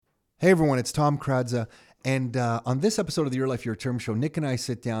Hey everyone, it's Tom Kradza, and on this episode of the Your Life, Your Term show, Nick and I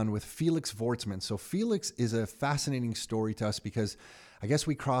sit down with Felix Vortsman. So Felix is a fascinating story to us because I guess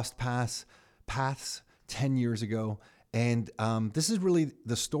we crossed paths 10 years ago, and this is really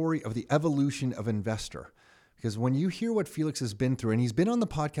the story of the evolution of investor. Because when you hear what Felix has been through, and he's been on the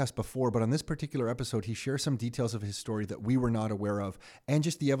podcast before, but on this particular episode, he shares some details of his story that we were not aware of, and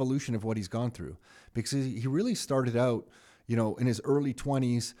just the evolution of what he's gone through. Because he really started out, in his early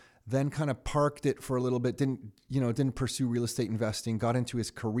 20s, then kind of parked it for a little bit, didn't pursue real estate investing, got into his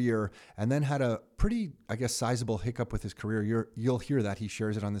career, and then had a pretty, sizable hiccup with his career. You'll hear that. He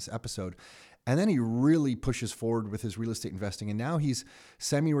shares it on this episode. And then he really pushes forward with his real estate investing. And now he's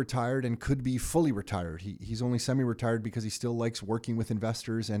semi-retired and could be fully retired. He's only semi-retired because he still likes working with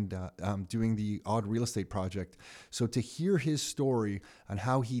investors and doing the odd real estate project. So to hear his story on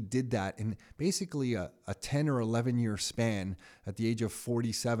how he did that in basically a 10 or 11 year span, at the age of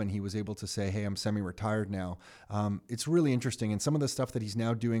 47, he was able to say, hey, I'm semi-retired now. It's really interesting. And some of the stuff that he's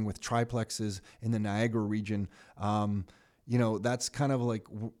now doing with triplexes in the Niagara region, that's kind of like...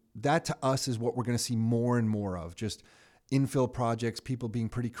 that to us is what we're going to see more and more of, just infill projects, people being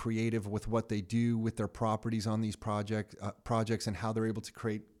pretty creative with what they do with their properties on these projects and how they're able to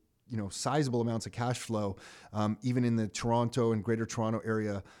create, sizable amounts of cash flow, even in the Toronto and Greater Toronto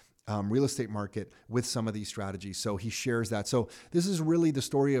area real estate market with some of these strategies. So he shares that. So this is really the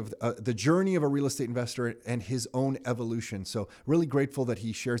story of the journey of a real estate investor and his own evolution. So really grateful that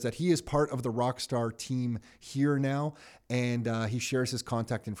he shares that. He is part of the Rockstar team here now, and he shares his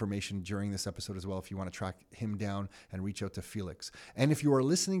contact information during this episode as well if you want to track him down and reach out to Felix. And if you are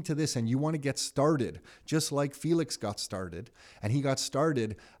listening to this and you want to get started, just like Felix got started, and he got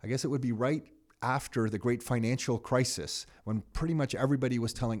started, I guess it would be right after the great financial crisis, when pretty much everybody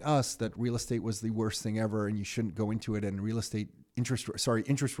was telling us that real estate was the worst thing ever and you shouldn't go into it, and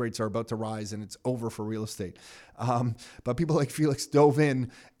interest rates are about to rise and it's over for real estate. But people like Felix dove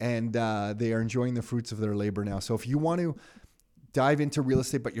in, and they are enjoying the fruits of their labor now. So if you want to dive into real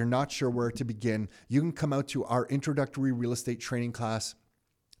estate, but you're not sure where to begin, you can come out to our introductory real estate training class.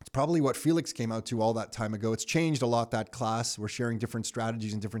 It's probably what Felix came out to all that time ago. It's changed a lot, that class. We're sharing different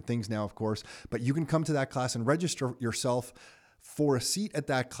strategies and different things now, of course. But you can come to that class and register yourself for a seat at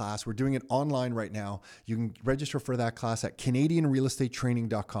that class. We're doing it online right now. You can register for that class at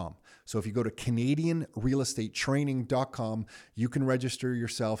CanadianRealEstateTraining.com. So if you go to CanadianRealEstateTraining.com, you can register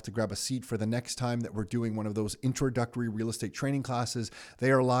yourself to grab a seat for the next time that we're doing one of those introductory real estate training classes.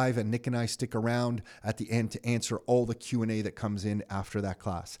 They are live, and Nick and I stick around at the end to answer all the Q&A that comes in after that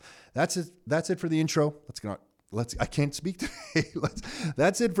class. That's it for the intro. I can't speak today.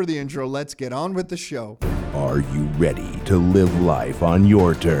 That's it for the intro. Let's get on with the show. Are you ready to live life on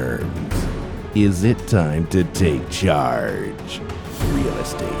your terms? Is it time to take charge? Real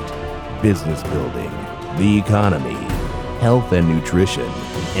estate, business building, the economy, health and nutrition,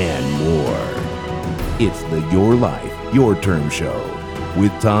 and more. It's the Your Life, Your Term show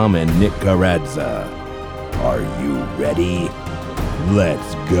with Tom and Nick Kradza. Are you ready?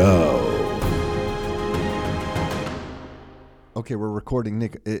 Let's go. Okay, we're recording,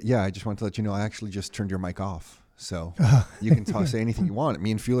 Nick. I just want to let you know I actually just turned your mic off. So you can say anything you want.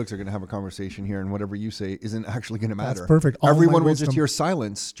 Me and Felix are going to have a conversation here, and whatever you say isn't actually going to matter. That's perfect. Everyone will just hear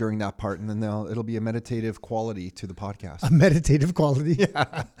silence during that part, and then it'll be a meditative quality to the podcast. A meditative quality?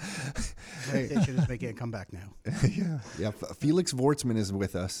 Yeah. They should just make it a comeback now. Yeah. Felix Vortsman is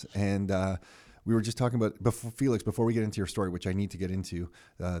with us, and we were just talking about, before we get into your story, which I need to get into,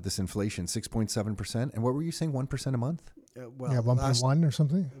 this inflation, 6.7%. And what were you saying, 1% a month? 1.1 or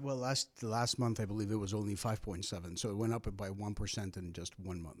something? Well, last month, I believe it was only 5.7. So it went up by 1% in just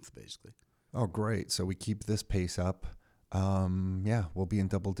 1 month, basically. Oh, great. So we keep this pace up. We'll be in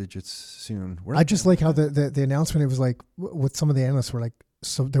double digits soon. I just like how the announcement, it was like, what some of the analysts were like,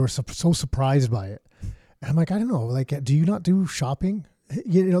 so they were so surprised by it. And I'm like, I don't know, like, do you not do shopping?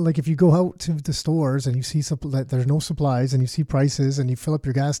 Like if you go out to the stores and you see that there's no supplies and you see prices and you fill up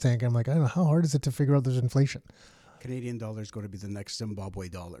your gas tank, I'm like, I don't know, how hard is it to figure out there's inflation? Canadian dollar is going to be the next Zimbabwe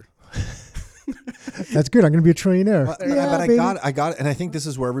dollar. That's good. I'm going to be a trillionaire. But I got it. And I think this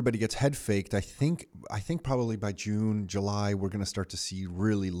is where everybody gets head faked. I think probably by June, July, we're going to start to see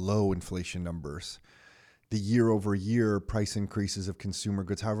really low inflation numbers. The year over year price increases of consumer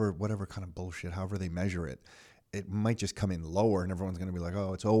goods, whatever kind of bullshit, however they measure it. it might just come in lower and everyone's going to be like,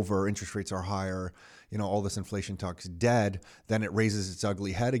 oh, it's over. Interest rates are higher. All this inflation talk's dead. Then it raises its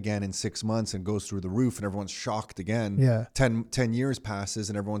ugly head again in 6 months and goes through the roof and everyone's shocked again. Yeah. 10 years passes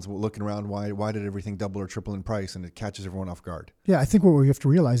and everyone's looking around. Why did everything double or triple in price? And it catches everyone off guard. Yeah. I think what we have to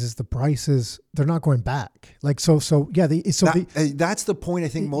realize is the prices, they're not going back. Like, that's the point I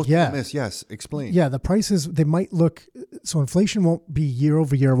think most people miss. Yes. Explain. Yeah. The prices, they might look, so inflation won't be year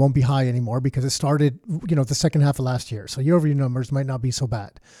over year, won't be high anymore because it started, the second half of last year. So year over year numbers might not be so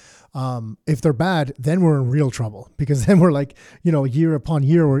bad. If they're bad, then we're in real trouble because then we're like, year upon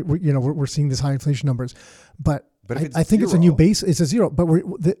year, we're seeing these high inflation numbers. But I think it's a new base. It's a zero, but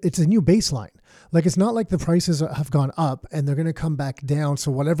it's a new baseline. Like, it's not like the prices have gone up and they're going to come back down.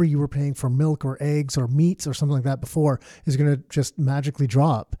 So whatever you were paying for milk or eggs or meats or something like that before is going to just magically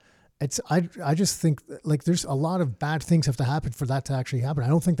drop. I just think like there's a lot of bad things have to happen for that to actually happen. I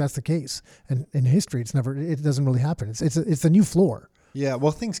don't think that's the case. And in history, it doesn't really happen. It's the new floor. Yeah,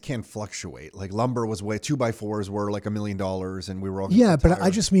 well, things can fluctuate. Like lumber was 2x4s were like $1 million, and we were all but I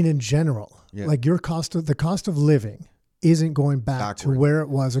just mean in general. Yeah. Like the cost of living isn't going back to where it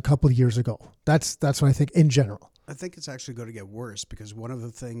was a couple of years ago. That's what I think in general. I think it's actually going to get worse because one of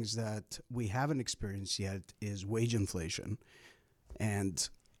the things that we haven't experienced yet is wage inflation, and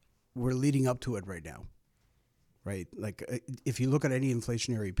we're leading up to it right now. Right? Like if you look at any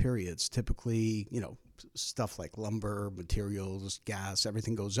inflationary periods, typically, stuff like lumber, materials, gas,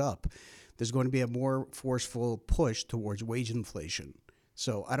 everything goes up. There's going to be a more forceful push towards wage inflation.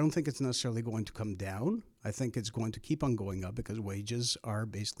 So I don't think it's necessarily going to come down. I think it's going to keep on going up because wages are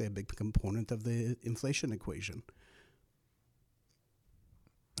basically a big component of the inflation equation.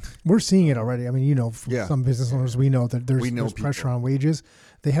 We're seeing it already. I mean, some business owners, we know that there's pressure on wages.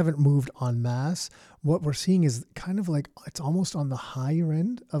 They haven't moved en masse. What we're seeing is kind of like it's almost on the higher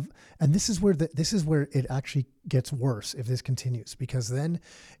end of, and this is where it actually gets worse if this continues, because then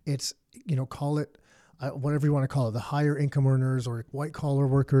it's, call it whatever you want to call it, the higher income earners or white collar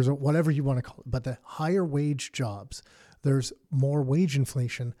workers or whatever you want to call it, but the higher wage jobs, there's more wage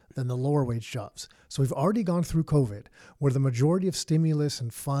inflation than the lower wage jobs. So we've already gone through COVID, where the majority of stimulus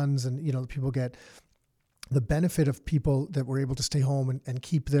and funds and, people get the benefit of people that were able to stay home and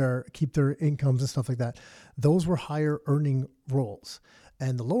keep their incomes and stuff like that. Those were higher earning roles.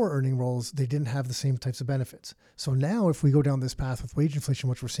 And the lower earning roles, they didn't have the same types of benefits. So now if we go down this path with wage inflation,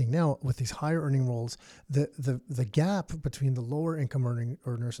 which we're seeing now with these higher earning roles, the gap between the lower income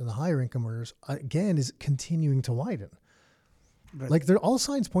earners and the higher income earners, again, is continuing to widen. Right. Like all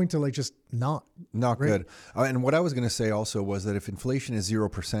signs point to like just not good. And what I was going to say also was that if inflation is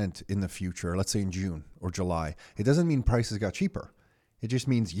 0% in the future, let's say in June or July, it doesn't mean prices got cheaper. It just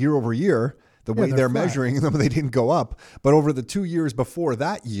means year over year, the way they're measuring them, they didn't go up. But over the 2 years before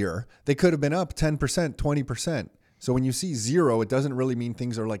that year, they could have been up 10%, 20%. So when you see zero, it doesn't really mean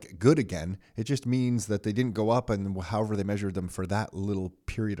things are like good again. It just means that they didn't go up, and however they measured them for that little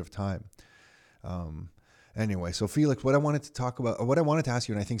period of time. Anyway, so Felix, what I wanted to ask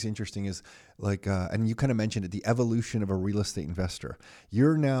you, and I think is interesting, is like, and you kind of mentioned it, the evolution of a real estate investor.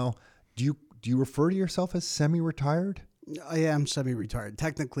 You're now, do you refer to yourself as semi-retired? I am semi-retired.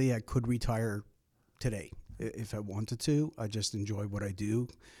 Technically, I could retire today if I wanted to. I just enjoy what I do.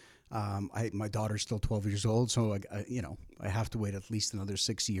 My daughter's still 12 years old, so I have to wait at least another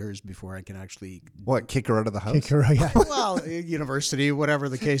 6 years before I can actually kick her out of the house. Kick her, yeah. Well, university, whatever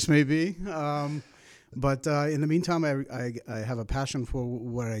the case may be. But in the meantime, I have a passion for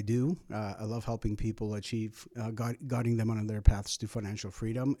what I do. I love helping people achieve, guiding them on their paths to financial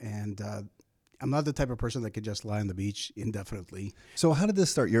freedom. And I'm not the type of person that could just lie on the beach indefinitely. So how did this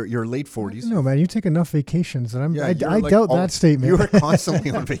start? Your late 40s? No, man, you take enough vacations. And I doubt that statement. You were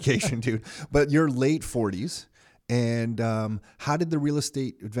constantly on vacation, dude. But your late 40s. And how did the real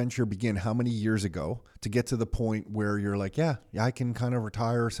estate adventure begin? How many years ago to get to the point where you're like, yeah, I can kind of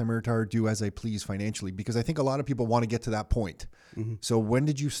retire, semi-retire, do as I please financially? Because I think a lot of people want to get to that point. Mm-hmm. So when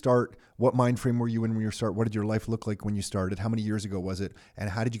did you start? What mind frame were you in when you started? What did your life look like when you started? How many years ago was it? And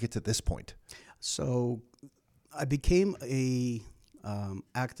how did you get to this point? So I became a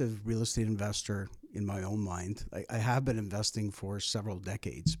active real estate investor in my own mind. I have been investing for several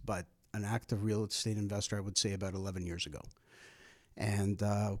decades, but an active real estate investor, I would say about 11 years ago. And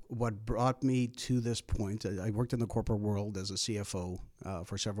what brought me to this point, I worked in the corporate world as a CFO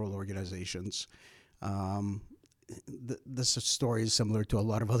for several organizations. This story is similar to a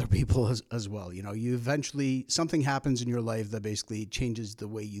lot of other people as well. You eventually, something happens in your life that basically changes the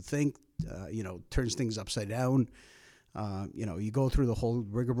way you think, turns things upside down. You go through the whole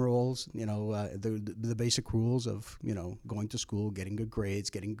rigmaroles, the basic rules of, going to school, getting good grades,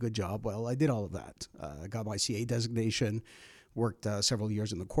 getting a good job. Well, I did all of that. I got my CA designation, worked several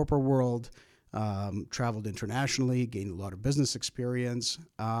years in the corporate world, traveled internationally, gained a lot of business experience.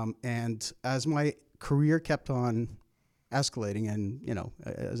 And as my career kept on escalating and,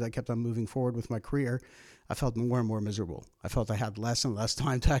 as I kept on moving forward with my career, I felt more and more miserable. I felt I had less and less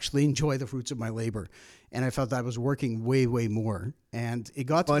time to actually enjoy the fruits of my labor. And I felt I was working way, way more. And it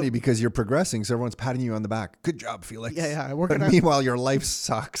got funny because you're progressing, so everyone's patting you on the back. Good job, Felix. Yeah. But meanwhile, your life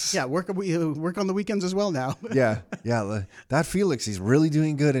sucks. Yeah, work on the weekends as well now. Yeah. That Felix, he's really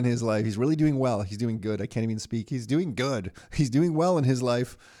doing good in his life. He's really doing well. He's doing good. I can't even speak. He's doing good. He's doing well in his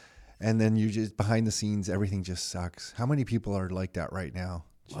life. And then you just behind the scenes, everything just sucks. How many people are like that right now?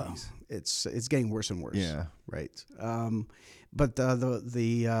 Jeez. Well, it's getting worse and worse. Yeah. Right. But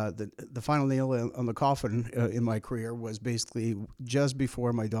the final nail on the coffin in my career was basically just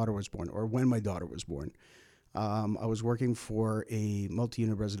before my daughter was born, or when my daughter was born. I was working for a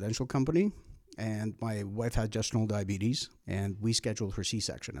multi-unit residential company, and my wife had gestational diabetes, and we scheduled her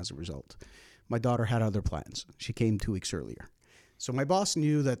C-section as a result. My daughter had other plans. She came 2 weeks earlier. So my boss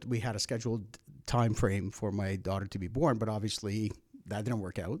knew that we had a scheduled time frame for my daughter to be born, but obviously that didn't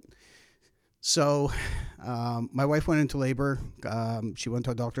work out. So my wife went into labor. She went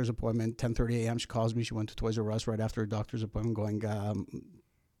to a doctor's appointment, 10:30 a.m. She calls me. She went to Toys R Us right after a doctor's appointment going,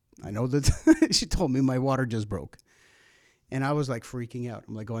 I know that she told me my water just broke. And I was like freaking out.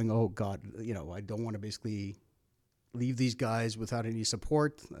 I'm like going, oh God, I don't want to basically leave these guys without any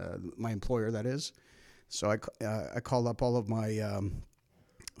support, my employer, that is. So I called up all of my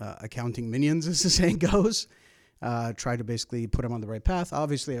accounting minions, as the saying goes, tried to basically put them on the right path.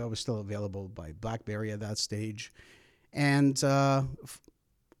 Obviously, I was still available by BlackBerry at that stage, and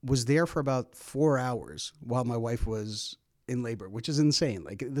was there for about 4 hours while my wife was in labor, which is insane.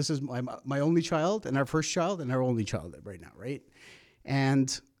 Like, this is my only child and our first child and our only child right now, right?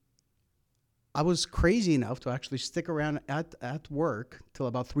 And I was crazy enough to actually stick around at work till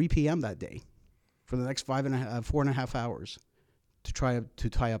about 3 p.m. that day for the next 4.5 hours to try to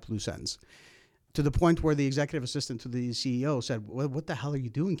tie up loose ends, to the point where the executive assistant to the CEO said, well, what the hell are you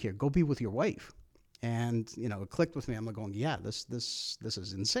doing here? Go be with your wife. And, it clicked with me. I'm like going, yeah, this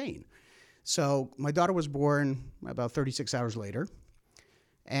is insane. So my daughter was born about 36 hours later.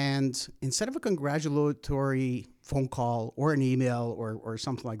 And instead of a congratulatory phone call or an email or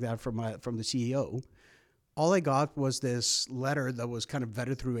something like that from the CEO, all I got was this letter that was kind of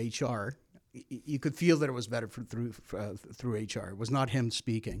vetted through HR. You could feel that it was vetted through HR. It was not him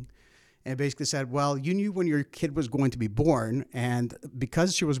speaking. And it basically said, well, you knew when your kid was going to be born, and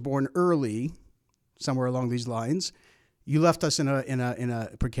because she was born early, somewhere along these lines, you left us in a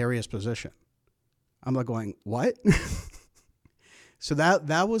precarious position. I'm like going, what? So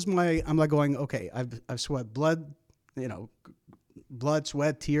that was I'm like going, okay, I've sweat blood,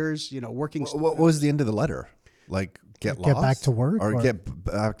 sweat, tears, working. What was the end of the letter? Like, get back to work? Or get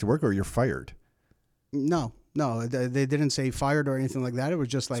back to work, or you're fired? No, they didn't say fired or anything like that. It was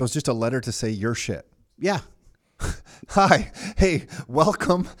just like... So it's just a letter to say you're shit. Yeah. Hi. Hey,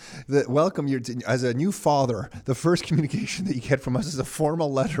 welcome. You're as a new father, the first communication that you get from us is a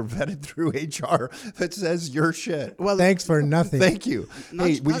formal letter vetted through HR that says you're shit. Well, thanks for nothing. Thank you.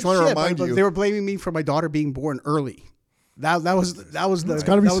 We just want to remind you. They were blaming me for my daughter being born early. That was the... It's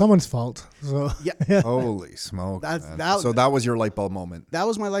got to be someone's fault. So yeah. Holy smoke. So that was your light bulb moment. That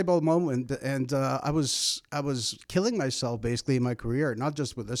was my light bulb moment, and I was killing myself basically in my career, not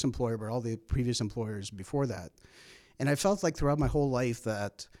just with this employer, but all the previous employers before that. And I felt like throughout my whole life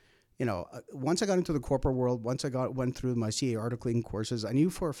that, once I got into the corporate world, once I went through my CA articling courses, I knew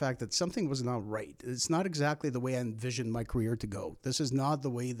for a fact that something was not right. It's not exactly the way I envisioned my career to go. This is not the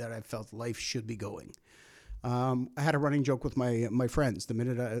way that I felt life should be going. I had a running joke with my friends. The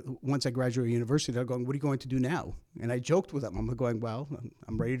minute once I graduated university, they're going, "What are you going to do now?" And I joked with them. I'm going, "Well,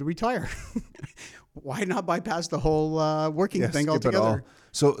 I'm ready to retire. Why not bypass the whole working thing altogether?"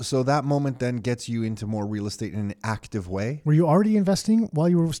 So that moment then gets you into more real estate in an active way. Were you already investing while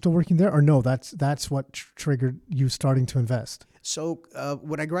you were still working there, or no? That's what triggered you starting to invest. So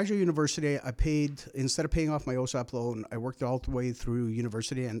when I graduated university, I paid, instead of paying off my OSAP loan, I worked all the way through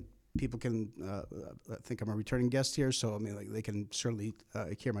university, and people can think I'm a returning guest here, so I mean, like, they can certainly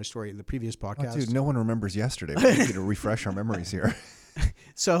hear my story in the previous podcast. Oh, dude, no one remembers yesterday. We need to refresh our memories here.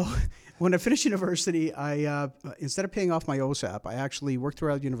 So when I finished university, I instead of paying off my OSAP, I actually worked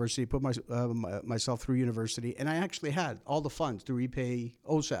throughout university, put myself through university, and I actually had all the funds to repay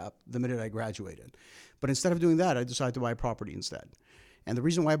OSAP the minute I graduated. But instead of doing that, I decided to buy a property instead. And the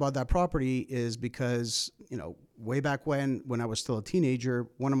reason why I bought that property is because, way back when I was still a teenager,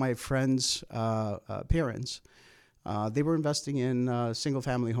 one of my friends' parents, they were investing in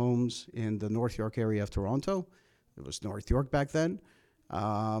single-family homes in the North York area of Toronto. It was North York back then.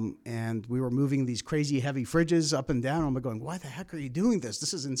 And we were moving these crazy heavy fridges up and down. I'm going, why the heck are you doing this?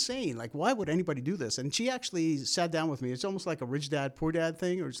 This is insane. Like, why would anybody do this? And she actually sat down with me. It's almost like a rich dad, poor dad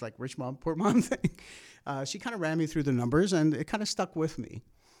thing, or it's like rich mom, poor mom thing. She kind of ran me through the numbers, and it kind of stuck with me.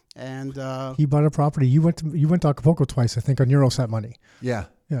 And he bought a property. You went to Acapulco twice, I think, on Eurosat money. Yeah.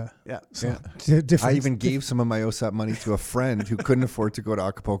 Yeah. So I even gave some of my OSAP money to a friend who couldn't afford to go to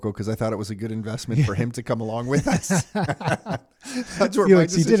Acapulco because I thought it was a good investment for him to come along with us. That's where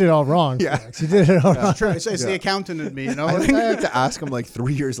Felix, he did it all wrong. Yeah. Felix. He did it all wrong. It's true. It's the accountant in me, I had to ask him like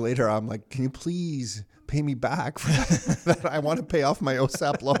 3 years later. I'm like, can you please pay me back for that? I want to pay off my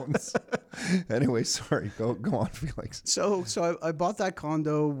OSAP loans. Anyway, sorry. Go on, Felix. So I bought that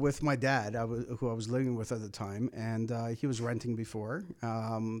condo with my dad, who I was living with at the time, and he was renting before.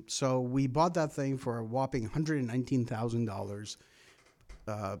 So we bought that thing for a whopping $119,000.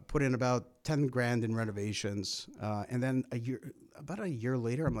 Put in about 10 grand in renovations, and then about a year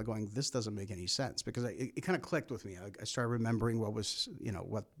later, I'm like going, this doesn't make any sense, because it kind of clicked with me. I started remembering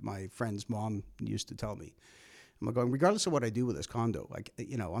what my friend's mom used to tell me. I'm going, regardless of what I do with this condo,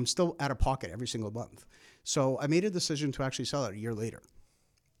 I'm still out of pocket every single month. So I made a decision to actually sell it a year later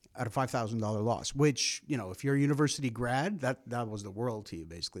at a $5,000 loss, which, if you're a university grad, that was the world to you,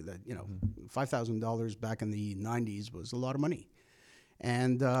 basically. That, $5,000 back in the 90s was a lot of money.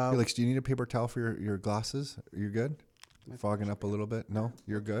 And Felix, do you need a paper towel for your glasses? Are you good? Fogging up a little bit? No,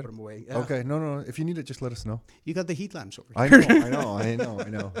 you're good. Put them away. Yeah. Okay, no. If you need it, just let us know. You got the heat lamps over. I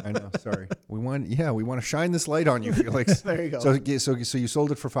know. Sorry, we want to shine this light on you, Felix. There you go. So you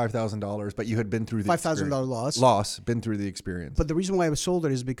sold it for $5,000, but you had been through the $5,000 loss. Been through the experience. But the reason why I sold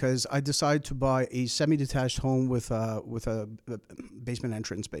it is because I decided to buy a semi-detached home with a basement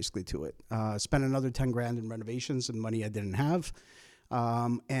entrance basically to it. Spent another 10 grand in renovations and money I didn't have.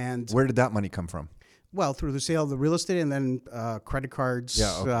 And where did that money come from? Well, through the sale of the real estate and then credit cards,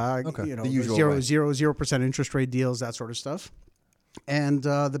 okay. The usual 0% interest rate deals, that sort of stuff. And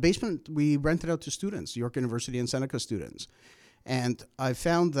the basement, we rented out to students, York University and Seneca students. And I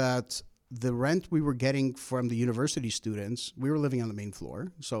found that the rent we were getting from the university students, we were living on the main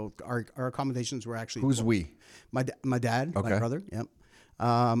floor. So our accommodations were actually... Who's we? My dad, okay. My brother, yep.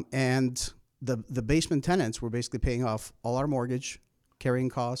 And the basement tenants were basically paying off all our mortgage, carrying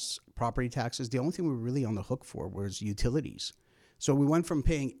costs, property taxes. The only thing we were really on the hook for was utilities. So we went from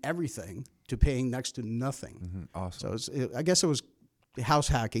paying everything to paying next to nothing. Mm-hmm. Awesome. So I guess it was house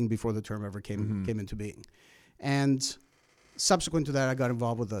hacking before the term ever came into being. And subsequent to that, I got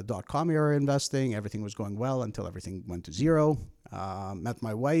involved with the .com era investing. Everything was going well until everything went to zero. Met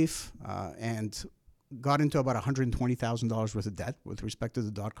my wife and got into about $120,000 worth of debt with respect to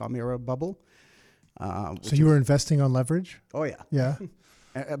the .com era bubble. So you were investing on leverage? Oh, yeah. Yeah.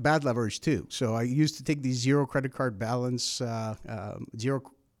 Bad leverage, too. So I used to take these zero credit card balance, 0%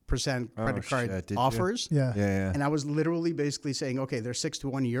 credit card offers. Yeah. And I was literally basically saying, okay, they're 6 to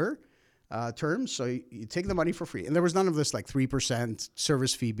 1 year terms. So you take the money for free. And there was none of this like 3%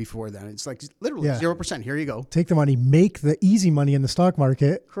 service fee before then. It's like literally 0%. Here you go. Take the money, make the easy money in the stock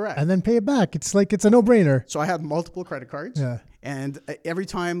market. Correct. And then pay it back. It's like, it's a no-brainer. So I had multiple credit cards. Yeah. And every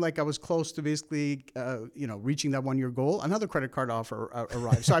time like I was close to basically, reaching that 1 year goal, another credit card offer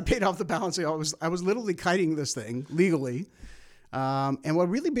arrived. So I paid off the balance. I was literally kiting this thing legally. And what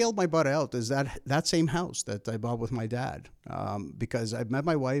really bailed my butt out is that same house that I bought with my dad, because I met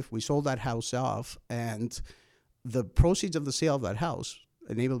my wife, we sold that house off, and the proceeds of the sale of that house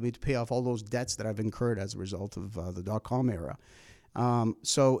enabled me to pay off all those debts that I've incurred as a result of the .com era.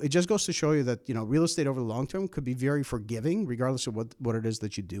 So it just goes to show you that, real estate over the long term could be very forgiving, regardless of what it is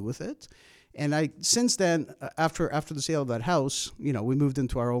that you do with it. And since then, after the sale of that house, we moved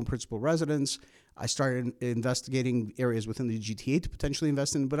into our own principal residence. I started investigating areas within the GTA to potentially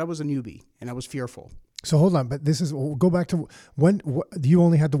invest in, but I was a newbie and I was fearful. So hold on, but we'll go back to when you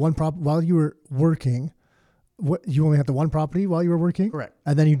only had the one property while you were working. You only had the one property while you were working? Correct.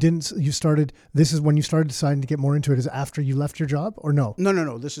 And then this is when you started deciding to get more into it, is after you left your job or no?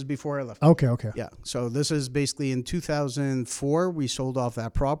 No. This is before I left. Okay. Yeah. So this is basically in 2004, we sold off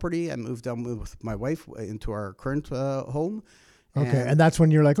that property. I moved down with my wife into our current home. Okay. And that's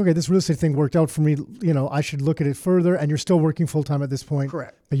when you're like, okay, this real estate thing worked out for me. I should look at it further. And you're still working full time at this point.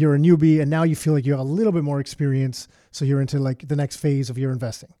 Correct. But you're a newbie and now you feel like you have a little bit more experience. So you're into like the next phase of your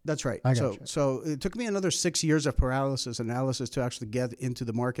investing. That's right. I got you. So it took me another 6 years of paralysis analysis to actually get into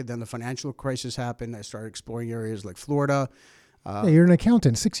the market. Then the financial crisis happened. I started exploring areas like Florida. Yeah, you're an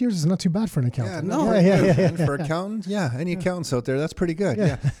accountant. 6 years is not too bad for an accountant. Yeah, no, yeah. For accountants, any accountants out there, that's pretty good.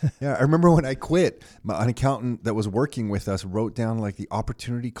 Yeah. I remember when I quit, an accountant that was working with us wrote down like the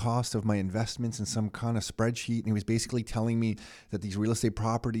opportunity cost of my investments in some kind of spreadsheet, and he was basically telling me that these real estate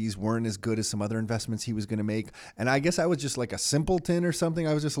properties weren't as good as some other investments he was going to make. And I guess I was just like a simpleton or something.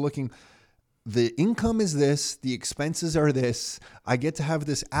 I was just looking. The income is this, the expenses are this. I get to have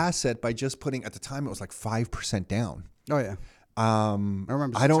this asset by just putting, at the time it was like 5% down. Oh yeah. I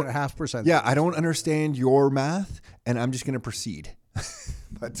remember 6.5%. Yeah, I don't understand your math, and I'm just going to proceed.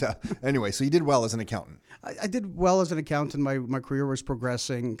 But anyway, so you did well as an accountant. I did well as an accountant. My career was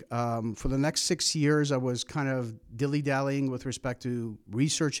progressing. For the next 6 years, I was kind of dilly-dallying with respect to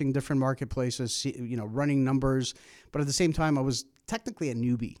researching different marketplaces, running numbers. But at the same time, I was technically a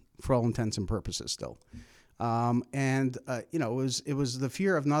newbie for all intents and purposes still. It was the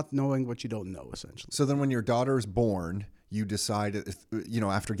fear of not knowing what you don't know, essentially. So then when your daughter is born, you decided,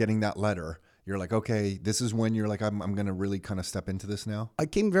 after getting that letter, you're like, okay, this is when you're like, I'm going to really kind of step into this now? I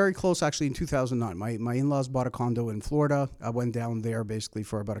came very close actually in 2009. My in-laws bought a condo in Florida. I went down there basically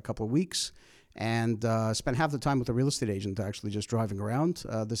for about a couple of weeks and spent half the time with a real estate agent actually just driving around.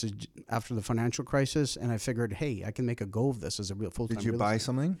 This is after the financial crisis, and I figured, hey, I can make a go of this as a real full-time Did you real buy estate.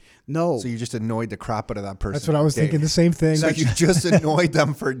 something? No. So you just annoyed the crap out of that person. That's what I was thinking, the same thing. So you just annoyed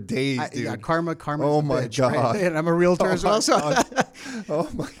them for days, dude. Yeah, karma. Oh my bitch, God. right? And I'm a realtor as well. So. Oh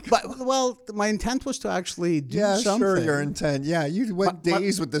my God. But my intent was to actually do something. Sure, your intent. Yeah, you went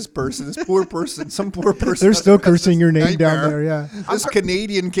days with this person, this poor person, some poor person. They're still cursing your name nightmare. down there, yeah. This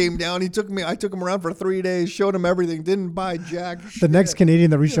Canadian came down. I took him around for 3 days, showed him everything, didn't buy jack The shit. next Canadian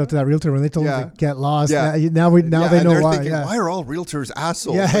that reached out to that realtor when they told him to get lost. Yeah. Now they and know they're why. Thinking, why are all realtors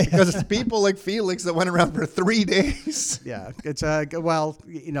assholes? Yeah. Like, because it's people like Felix that went around for 3 days. Yeah, it's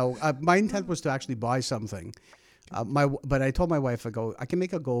my intent was to actually buy something. But I told my wife, I can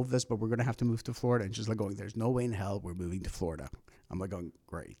make a go of this, but we're going to have to move to Florida. And she's like going, there's no way in hell we're moving to Florida. I'm like going,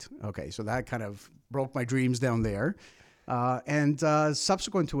 great. Okay, so that kind of broke my dreams down there. And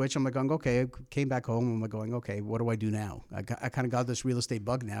subsequent to which, I'm like going, okay, I came back home. I'm like going, okay, what do I do now? I kind of got this real estate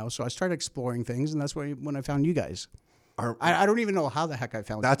bug now. So I started exploring things, and that's when I found you guys. I don't even know how the heck I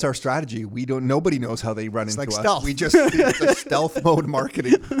found. That's our strategy. Nobody knows how they run into like us. stealth. We just it's a stealth mode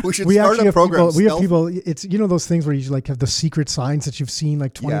marketing. We should We start actually a program. have people. It's those things where you like have the secret signs that you've seen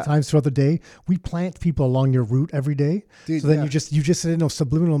like 20 times throughout the day. We plant people along your route every day. Dude, so then you just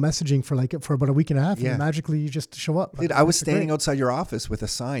subliminal messaging for about a week and a half, Yeah. and magically you just show up. Dude, I was standing outside your office with a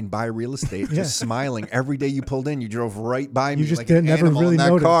sign, buy real estate, just smiling. Every day you pulled in, you drove right by me. You just like didn't an never animal really in that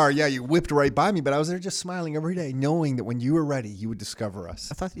notice. car. Yeah, you whipped right by me, but I was there just smiling every day, knowing that when you were ready, you would discover us.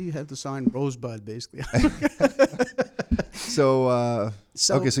 I thought you had the sign Rosebud, basically. So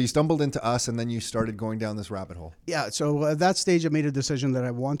you stumbled into us, and then you started going down this rabbit hole. Yeah, so at that stage, I made a decision that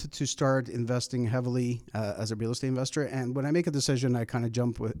I wanted to start investing heavily as a real estate investor. And when I make a decision, I kind of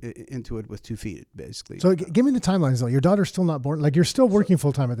jump into it with 2 feet, basically. So give me the timelines, though. Your daughter's still not born. Like, you're still working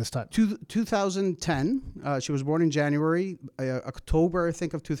full-time at this time. 2010, she was born in January. October, I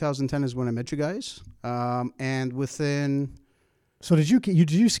think, of 2010 is when I met you guys. And within... So did you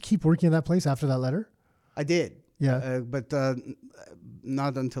just keep working at that place after that letter? I did. Yeah. But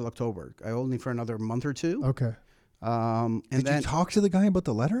not until October. I only for another month or two. Okay. And Did then you talk to the guy about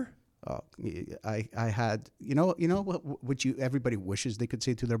the letter? I had what everybody wishes they could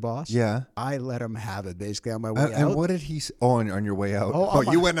say to their boss. Yeah. I let him have it basically on my way out. And what did he say? Oh, on your way out. Oh,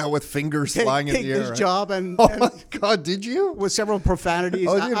 You went out with fingers flying in take the air. this right? job and my God, did you? with several profanities.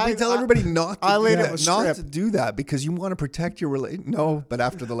 Oh, dude, we tell everybody not to do that because you want to protect your relationship. No, but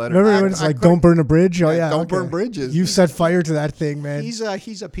after the letter, Remember when it's like, don't burn a bridge? Oh, yeah. Don't burn bridges. You set fire to that thing, man. He's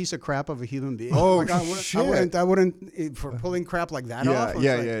a piece of crap of a human being. Oh, like, shit. I wouldn't for pulling crap like that off.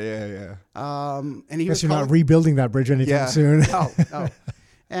 Yeah. And he Guess was you're calling, not rebuilding that bridge anytime soon. No.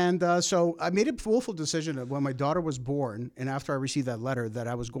 And so I made a willful decision that when my daughter was born and after I received that letter that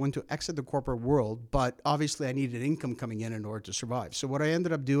I was going to exit the corporate world, but obviously I needed income coming in order to survive. So what I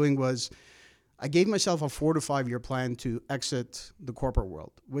ended up doing was I gave myself a 4 to 5 year plan to exit the corporate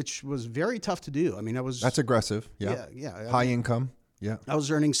world, which was very tough to do. I mean, That's aggressive. Yeah. High income. Yeah. I was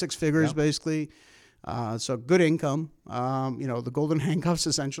earning 6 figures basically. So good income, the golden handcuffs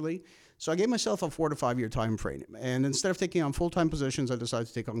essentially. So I gave myself a 4 to 5 year time frame. And instead of taking on full-time positions, I decided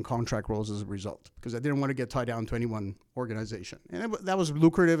to take on contract roles as a result because I didn't want to get tied down to any one organization. And that was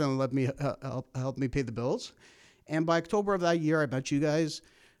lucrative and let me help me pay the bills. And by October of that year, I met you guys.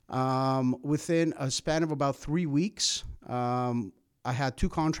 Within a span of about 3 weeks, I had two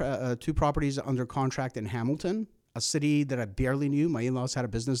properties under contract in Hamilton, a city that I barely knew. My in-laws had a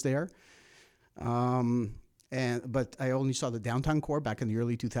business there. But I only saw the downtown core back in the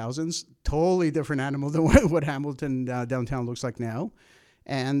early 2000s. Totally different animal than what Hamilton downtown looks like now.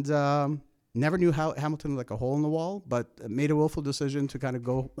 And never knew how Hamilton like a hole in the wall, but made a willful decision to kind of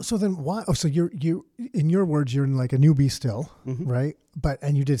go. So then why? Oh, so you in your words, you're in like a newbie still, right?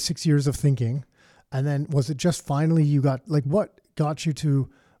 And you did 6 years of thinking. And then was it just finally you got, like, what got you to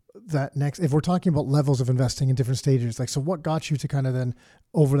that next, if we're talking about levels of investing in different stages, like, so what got you to kind of then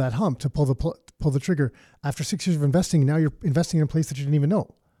over that hump to pull the trigger after 6 years of investing? Now you're investing in a place that you didn't even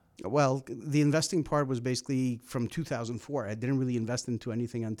know. Well, the investing part was basically from 2004. I didn't really invest into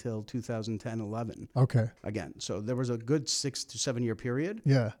anything until 2010, 11. Okay. Again, so there was a good 6 to 7 year period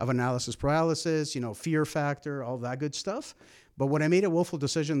Yeah. of analysis paralysis, fear factor, all that good stuff. But when I made a willful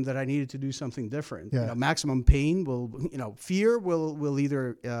decision that I needed to do something different, maximum pain will, fear will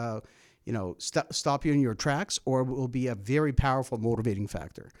either, stop you in your tracks, or will be a very powerful motivating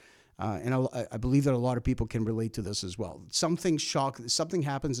factor. And I believe that a lot of people can relate to this as well. Something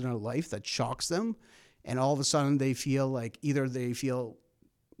happens in their life that shocks them, and all of a sudden they feel like either they feel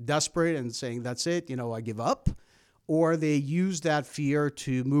desperate and saying, that's it, I give up, or they use that fear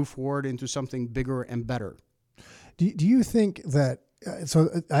to move forward into something bigger and better. Do you think that, so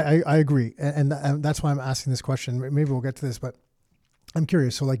I agree. And that's why I'm asking this question. Maybe we'll get to this, but I'm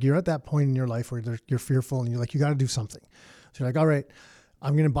curious. So like you're at that point in your life where you're fearful and you're like, you got to do something. So you're like, all right,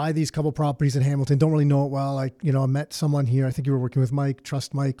 I'm going to buy these couple properties in Hamilton. Don't really know it well. I met someone here. I think you were working with Mike.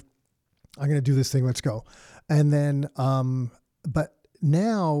 Trust Mike. I'm going to do this thing. Let's go. And then, but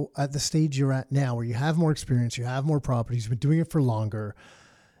now at the stage you're at now, where you have more experience, you have more properties, you've been doing it for longer.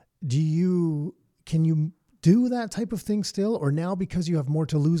 Can you do that type of thing still? Or now, because you have more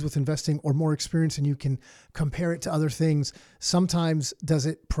to lose with investing or more experience and you can compare it to other things, sometimes does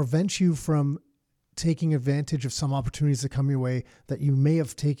it prevent you from taking advantage of some opportunities that come your way that you may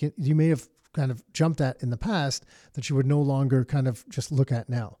have kind of jumped at in the past that you would no longer kind of just look at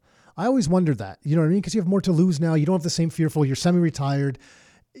now? I always wondered that, you know what I mean? Because you have more to lose now. You don't have the same fearful. You're semi-retired.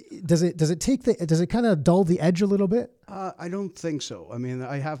 Does it kind of dull the edge a little bit? I don't think so. I mean,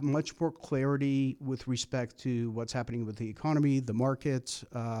 I have much more clarity with respect to what's happening with the economy, the market,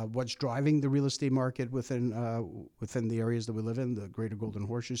 what's driving the real estate market within the areas that we live in, the Greater Golden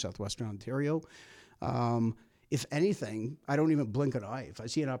Horseshoe, Southwestern Ontario. If anything, I don't even blink an eye. If I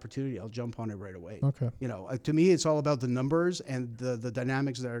see an opportunity, I'll jump on it right away. Okay. To me, it's all about the numbers and the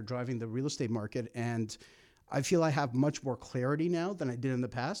dynamics that are driving the real estate market. And I feel I have much more clarity now than I did in the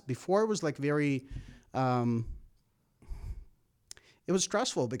past. Before, it was like very, it was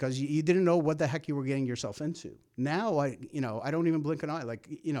stressful because you didn't know what the heck you were getting yourself into. Now, I don't even blink an eye. Like,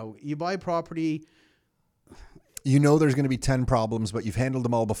 you buy property. There's going to be 10 problems, but you've handled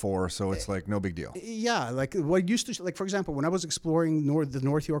them all before, so it's like no big deal. Yeah, like what used to, like for example, when I was exploring the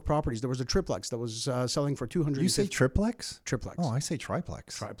North York properties, there was a triplex that was selling for $250. You say triplex? Triplex. Oh, I say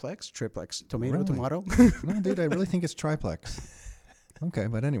triplex. Triplex. Tomato, really? Tomato. No, dude, I really think it's triplex. Okay,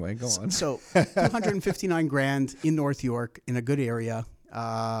 but anyway, go on. So $259,000 in North York in a good area, but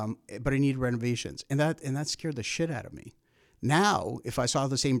I need renovations, and that scared the shit out of me. Now, if I saw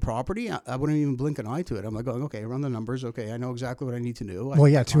the same property, I wouldn't even blink an eye to it. I'm like, going, okay, run the numbers. Okay, I know exactly what I need to do. Well,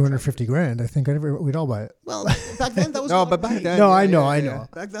 yeah, $250,000. I think we'd all buy it. Well, back then that was no, but back then, no, I know.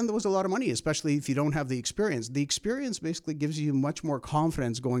 Back then there was a lot of money, especially if you don't have the experience. The experience basically gives you much more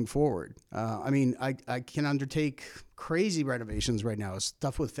confidence going forward. I can undertake crazy renovations right now,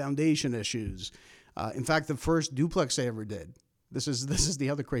 stuff with foundation issues. In fact, the first duplex I ever did. This is the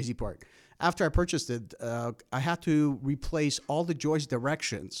other crazy part. After I purchased it, I had to replace all the joist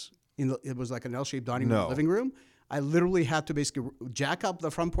directions. It was like an L-shaped dining room, living room. I literally had to basically jack up the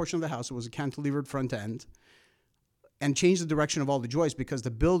front portion of the house. It was a cantilevered front end, and change the direction of all the joists because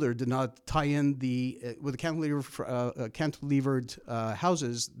the builder did not tie in with the cantilevered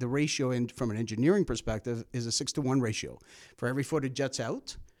houses. The ratio from an engineering perspective is a 6-to-1 ratio. For every foot it jets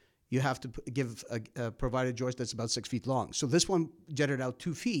out, you have to provide a joist that's about 6 feet long. So this one jetted out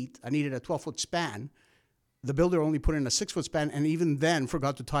 2 feet. I needed a 12-foot span. The builder only put in a 6-foot span, and even then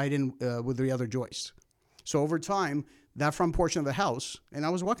forgot to tie it in with the other joists. So over time, that front portion of the house, and I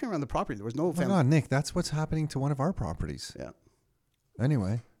was walking around the property. There was no family. Oh my God, Nick, that's what's happening to one of our properties. Yeah.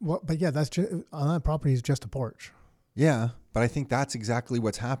 Anyway. Well, but yeah, on that property is just a porch. Yeah, but I think that's exactly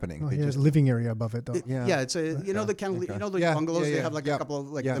what's happening. Oh, there's a living area above it, though. It's the bungalows. They have like a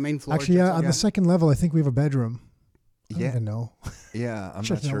couple of the main floors. Actually, on the second level, I think we have a bedroom. I don't even know. Yeah, I'm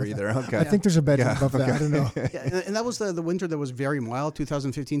not sure either. Okay. I think there's a bedroom above that. I don't know. And that was the winter that was very mild,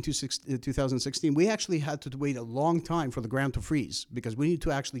 2015 to 2016. We actually had to wait a long time for the ground to freeze because we need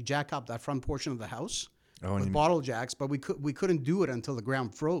to actually jack up that front portion of the house with bottle jacks, but we couldn't do it until the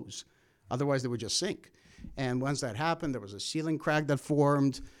ground froze. Otherwise, they would just sink. And once that happened, there was a ceiling crack that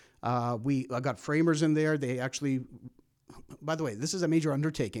formed. I got framers in there. They actually, by the way, this is a major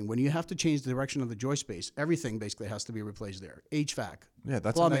undertaking. When you have to change the direction of the joist space, everything basically has to be replaced there. HVAC. Yeah,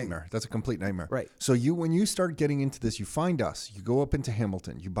 that's plumbing. a nightmare. That's a complete nightmare. Right. So when you start getting into this, you find us. You go up into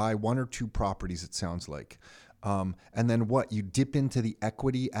Hamilton. You buy 1 or 2 properties, it sounds like. And then what? You dip into the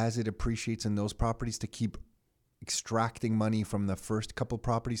equity as it appreciates in those properties to keep extracting money from the first couple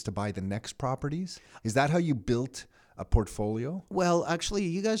properties to buy the next properties? Is that how you built a portfolio? Well, actually,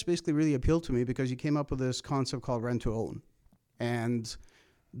 you guys basically really appealed to me because you came up with this concept called rent to own. And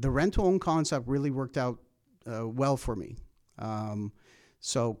the rent to own concept really worked out well for me.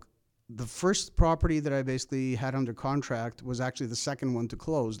 So the first property that I basically had under contract was actually the second one to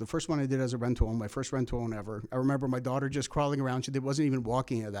close. The first one I did as a rent to own, my first rent to own ever. I remember my daughter just crawling around. She wasn't even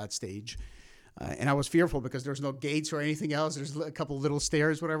walking at that stage. And I was fearful because there's no gates or anything else. There's a couple little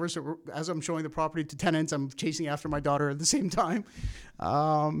stairs, whatever. So as I'm showing the property to tenants, I'm chasing after my daughter at the same time.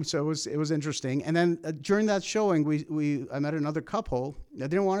 So it was interesting. And then during that showing, I met another couple that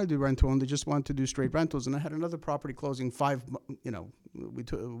didn't want to do rent to own. They just wanted to do straight rentals. And I had another property closing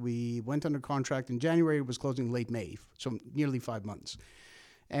we went under contract in January. It was closing late May, so nearly 5 months.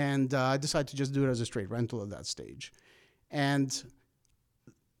 And I decided to just do it as a straight rental at that stage. And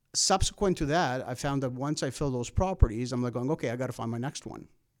subsequent to that, I found that once I filled those properties, I'm like going, okay, I got to find my next one.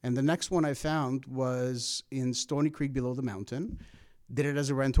 And the next one I found was in Stony Creek below the mountain. Did it as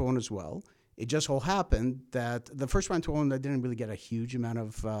a rent to own as well. It just so happened that the first rent to own, I didn't really get a huge amount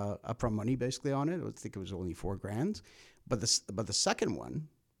of upfront money basically on it. I think it was only $4,000. But the second one,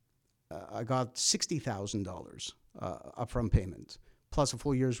 I got $60,000 upfront payment plus a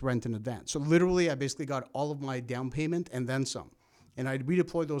full year's rent in advance. So literally, I basically got all of my down payment and then some. And I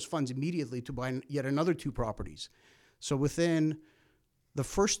redeployed those funds immediately to buy yet another 2 properties. So within the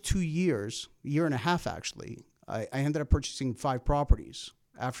first 2 years, a year and a half actually, I ended up purchasing 5 properties.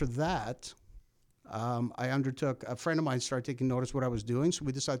 After that, I undertook, a friend of mine started taking notice what I was doing, so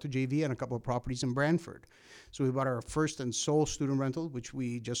we decided to JV on a couple of properties in Brantford. So we bought our first and sole student rental, which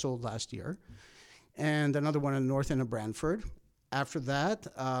we just sold last year, and another one in the north end of Brantford. After that,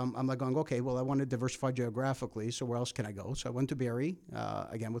 I'm like going, okay, well, I want to diversify geographically, so where else can I go? So I went to Barrie,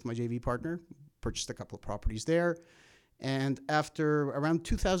 again with my JV partner, purchased a couple of properties there. And after around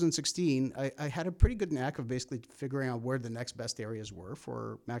 2016, I had a pretty good knack of basically figuring out where the next best areas were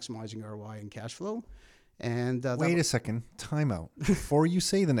for maximizing ROI and cash flow. And wait a second, time out. Before you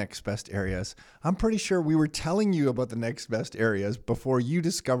say the next best areas, I'm pretty sure we were telling you about the next best areas before you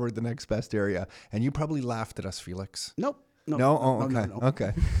discovered the next best area. And you probably laughed at us, Felix. Nope. No? Oh, okay. No.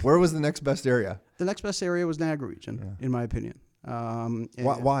 Okay. Where was the next best area? The next best area was Niagara region, in my opinion.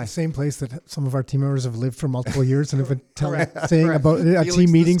 Why? Same place that some of our team members have lived for multiple years and have been saying about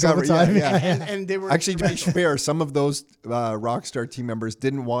team meetings all the time. Yeah. And they were actually, to be fair, some of those Rockstar team members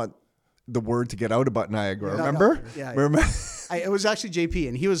didn't want the word to get out about Niagara. Remember? Yeah. Remember? It was actually JP,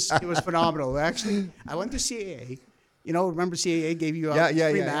 and he was phenomenal. Actually, I went to CAA. Remember CAA gave you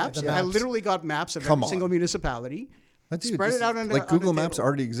free maps? Yeah. I literally got maps of every single municipality. Spread it out on like Google Maps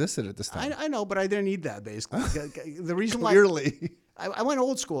already existed at this time. I know, but I didn't need that basically. The reason Clearly. why I went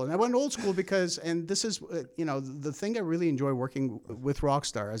old school, and I went old school because, and this is the thing I really enjoy working with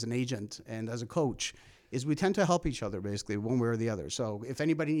Rockstar as an agent and as a coach is we tend to help each other basically one way or the other. So if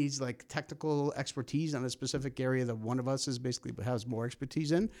anybody needs like technical expertise on a specific area that one of us has more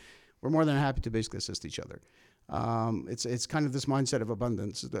expertise in, we're more than happy to basically assist each other. It's kind of this mindset of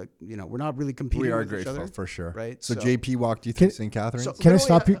abundance that we're not really competing. We are with grateful each other, for sure, right? So JP walked you through St. Catharines. Can I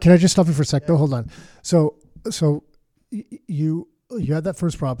stop you? Can I just stop you for a sec though? Hold on. So you had that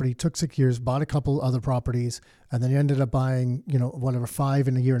first property, took 6 years, bought a couple other properties, and then you ended up buying 5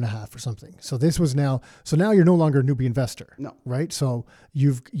 in a year and a half or something. So now you're no longer a newbie investor. No. Right? So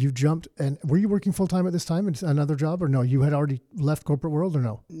you've jumped, and were you working full time at this time in another job, or no? You had already left corporate world, or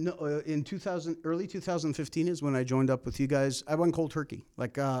no? No. In early 2015 is when I joined up with you guys. I went cold turkey.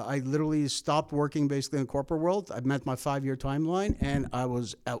 Like I literally stopped working basically in the corporate world. I met my 5-year timeline, and I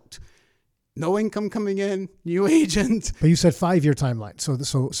was out. No income coming in, new agent. But you said 5-year timeline.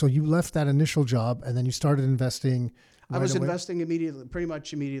 So you left that initial job and then you started investing. I was investing immediately, pretty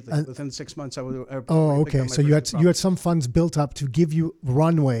much immediately. Within 6 months, I was. Okay. So you had some funds built up to give you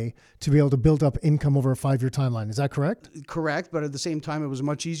runway to be able to build up income over a 5-year timeline. Is that correct? Correct, but at the same time, it was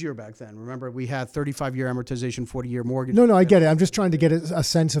much easier back then. Remember, we had 35-year amortization, 40-year mortgage. No, I get it. I'm just trying to get a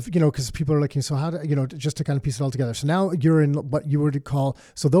sense of because people are looking. So how do just to kind of piece it all together. So now you're in what you were to call.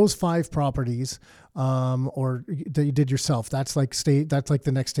 So those 5 properties or that you did yourself. That's like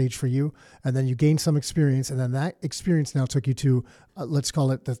the next stage for you. And then you gained some experience, and then that experience now took you to, let's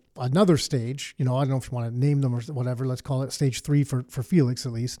call it another stage. I don't know if you want to name them or whatever. Let's call it stage 3 for Felix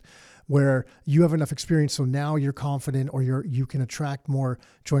at least, where you have enough experience. So now you're confident, or you can attract more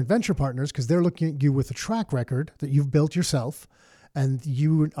joint venture partners because they're looking at you with a track record that you've built yourself, and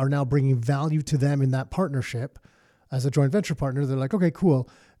you are now bringing value to them in that partnership. As a joint venture partner, they're like, okay, cool.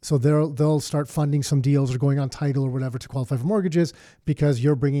 So they'll start funding some deals or going on title or whatever to qualify for mortgages because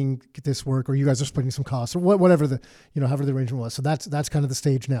you're bringing this work, or you guys are splitting some costs, or whatever however the arrangement was. So that's kind of the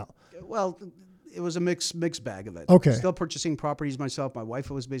stage now. Well, it was a mixed bag of it. Okay. Still purchasing properties myself. My wife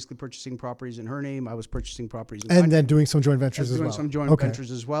was basically purchasing properties in her name. I was purchasing properties in and then doing some joint ventures as well. Doing some joint ventures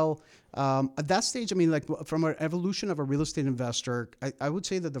as well. At that stage, I mean, like from an evolution of a real estate investor, I would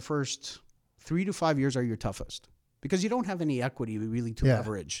say that the first 3 to 5 years are your toughest. Because you don't have any equity really to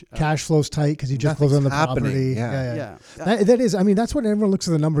leverage. Cash flow's tight because you just close on the property. Yeah. That is, I mean, that's what everyone looks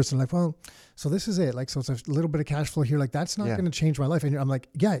at the numbers and like, well, so this is it. Like, so it's a little bit of cash flow here. Like, that's not going to change my life. And I'm like,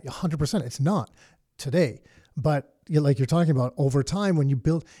 yeah, 100%. It's not today. But like you're talking about, over time when you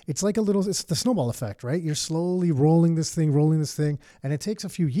build, it's like it's the snowball effect, right? You're slowly rolling this thing. And it takes a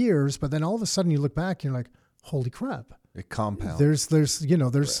few years, but then all of a sudden you look back and you're like, holy crap. It compounds.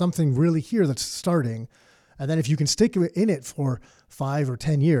 There's something really here that's starting. And then if you can stick in it for 5 or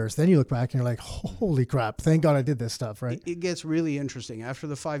 10 years, then you look back and you're like, holy crap, thank God I did this stuff, right? It gets really interesting. After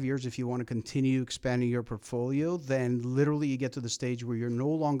the 5 years, if you want to continue expanding your portfolio, then literally you get to the stage where you're no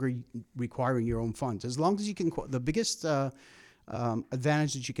longer requiring your own funds. As long as you can, the biggest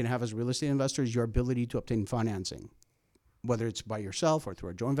advantage that you can have as a real estate investor is your ability to obtain financing, whether it's by yourself or through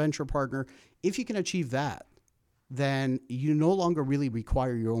a joint venture partner. If you can achieve that, then you no longer really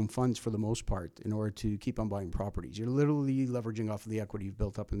require your own funds for the most part in order to keep on buying properties. You're literally leveraging off of the equity you've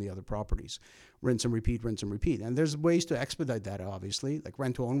built up in the other properties. Rinse and repeat. And there's ways to expedite that, obviously. Like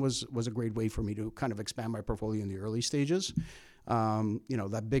rent-to-own was a great way for me to kind of expand my portfolio in the early stages.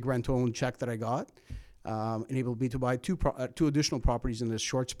 That big rent-to-own check that I got enabled me to buy two additional properties in this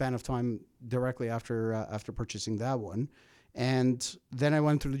short span of time directly after purchasing that one. And then I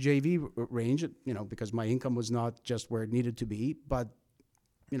went through the JV range, because my income was not just where it needed to be. But,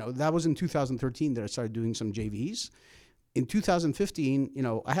 that was in 2013 that I started doing some JVs. In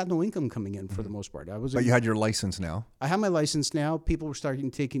 2015, I had no income coming in for the most part. But you had your license now. I have my license now. People were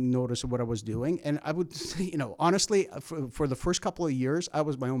taking notice of what I was doing. And I would say, honestly, for the first couple of years, I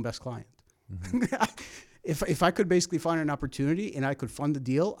was my own best client. Mm-hmm. If I could basically find an opportunity and I could fund the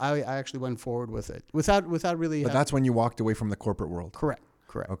deal, I actually went forward with it without really. But that's when you walked away from the corporate world. Correct.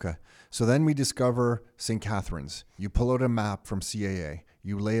 Okay. So then we discover St. Catharines. You pull out a map from CAA.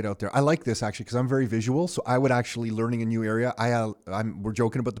 You lay it out there. I like this actually because I'm very visual. So I would actually, learning a new area, we're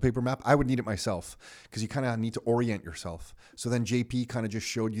joking about the paper map. I would need it myself because you kind of need to orient yourself. So then JP kind of just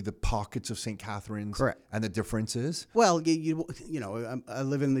showed you the pockets of St. Catharines. Correct. And the differences. Well, I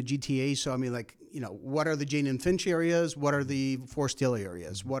live in the GTA. So I mean, what are the Jane and Finch areas? What are the Forest Hill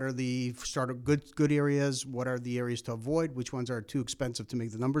areas? What are the startup good areas? What are the areas to avoid? Which ones are too expensive to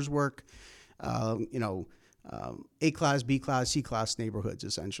make the numbers work? A class, B class, C class neighborhoods,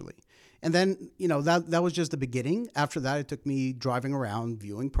 essentially. And then, that was just the beginning. After that, it took me driving around,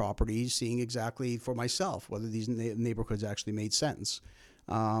 viewing properties, seeing exactly for myself whether these neighborhoods actually made sense.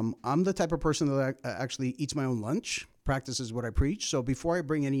 I'm the type of person that actually eats my own lunch, practices what I preach. So before I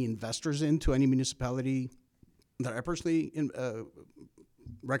bring any investors into any municipality that I personally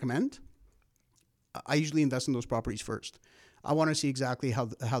recommend, I usually invest in those properties first. I want to see exactly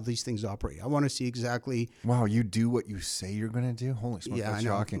how these things operate. I want to see exactly. Wow, you do what you say you're going to do? Holy smokes, yeah, that's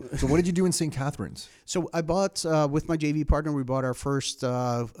shocking. So what did you do in St. Catharines? So I bought, with my JV partner, we bought our first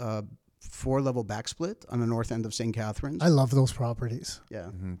 4-level back split on the north end of St. Catharines. I love those properties. Yeah.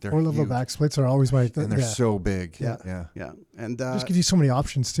 Mm-hmm. 4-level back splits are always my... And they're so big. Yeah. And just gives you so many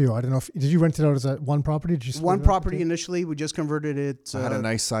options too. I don't know did you rent it out as one property? Did you one property initially. We just converted it. It had a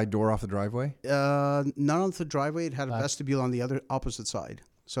nice side door off the driveway? Not on the driveway. It had a vestibule on the other opposite side.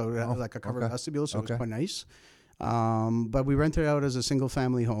 So it had like a covered vestibule, so it was quite nice. But we rented it out as a single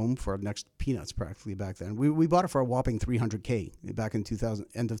family home for next peanuts practically back then. We bought it for a whopping $300K back in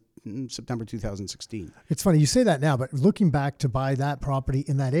end of September 2016. It's funny you say that now, but looking back to buy that property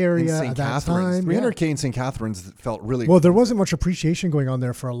in that area at that time, $300K in St. Catharines felt really well. There wasn't much appreciation going on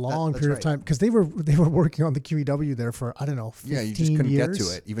there for a long period of time because they were working on the QEW there for 15 you just couldn't years. Get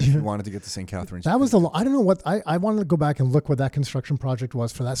to it even if you wanted to get to St. Catharines. That was I don't know what I wanted to go back and look what that construction project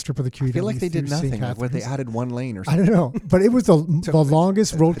was for that strip of the QEW. I feel like they did nothing. They added one lane. plane or I something. don't know, but it was the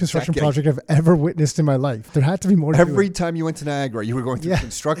longest road construction project I've ever witnessed in my life. There had to be more. Every time you went to Niagara, you were going through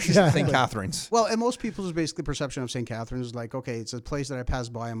construction at St. Catharines. Well, and most people's basically perception of St. Catharines is like, okay, it's a place that I pass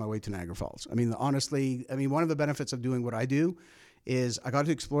by on my way to Niagara Falls. I mean, honestly, one of the benefits of doing what I do is I got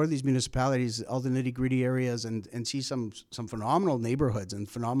to explore these municipalities, all the nitty gritty areas, and see some phenomenal neighborhoods and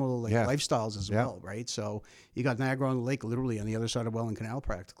phenomenal lifestyles as well, right? So you got Niagara on the Lake, literally on the other side of Welland Canal,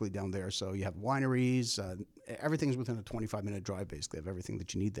 practically down there. So you have wineries, everything's within a 25-minute drive, basically, of everything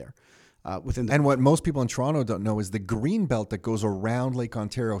that you need there. And what most people in Toronto don't know is the green belt that goes around Lake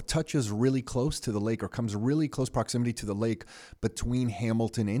Ontario touches really close to the lake, or comes really close proximity to the lake between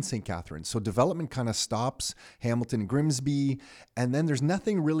Hamilton and St. Catharines. So development kind of stops Hamilton, Grimsby, and then there's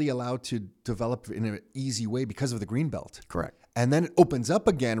nothing really allowed to develop in an easy way because of the green belt. Correct. And then it opens up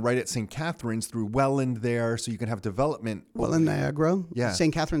again right at St. Catharines through Welland there, so you can have development. Well, in Niagara, yeah.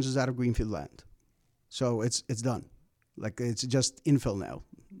 St. Catharines is out of greenfield land, so it's done. Like, it's just infill now.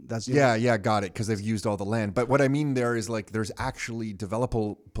 That's got it, because they've used all the land. But what I mean there is, like, there's actually you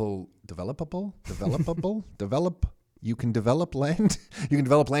can develop land. You can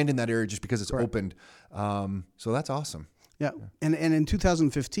develop land in that area just because it's opened. So that's awesome. Yeah. And in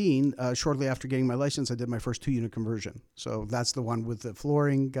 2015, shortly after getting my license, I did my first 2-unit conversion. So that's the one with the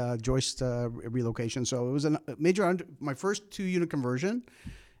flooring, joist relocation. So it was my first 2-unit conversion,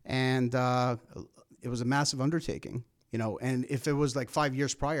 and it was a massive undertaking. And if it was like 5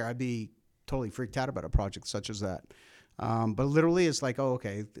 years prior, I'd be totally freaked out about a project such as that. But literally, it's like, oh,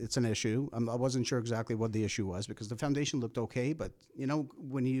 okay, it's an issue. I wasn't sure exactly what the issue was, because the foundation looked okay. But,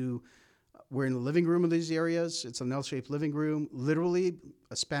 when we're in the living room of these areas, it's an L-shaped living room, literally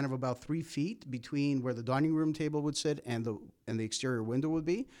a span of about 3 feet between where the dining room table would sit and the exterior window would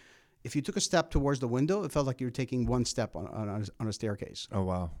be. If you took a step towards the window, it felt like you were taking one step on a staircase. Oh,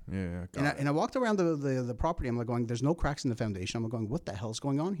 wow. Yeah. And I walked around the property. I'm like going, there's no cracks in the foundation. I'm going, what the hell is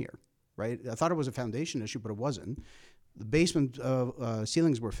going on here? Right? I thought it was a foundation issue, but it wasn't. The basement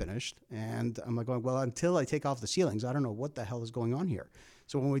ceilings were finished. And I'm like going, well, until I take off the ceilings, I don't know what the hell is going on here.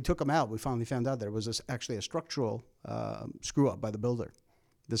 So when we took them out, we finally found out that it was actually a structural screw up by the builder.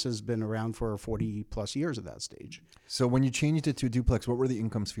 This has been around for 40 plus years at that stage. So when you changed it to a duplex, what were the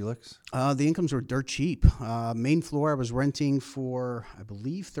incomes, Felix? The incomes were dirt cheap. Main floor I was renting for, I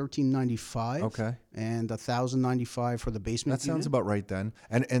believe, $1,395. Okay. And $1,095 for the basement. That sounds about right then.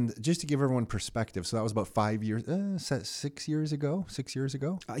 And just to give everyone perspective, so that was about 5 years, 6 years ago.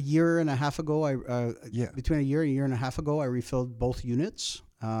 A year and a half ago, between a year and a half ago, I refilled both units.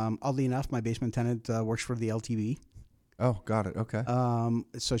 Oddly enough, my basement tenant works for the LTV. Oh, got it. Okay.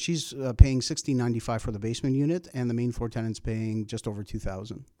 So she's paying $1,695 for the basement unit, and the main floor tenant's paying just over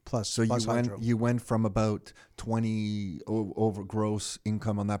 $2,000 plus. So you went from about 20 over gross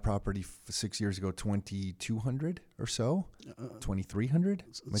income on that property 6 years ago, 2,200 or so, 2,300,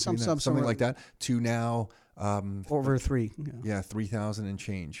 something like that, to now over 3. Yeah, 3,000 and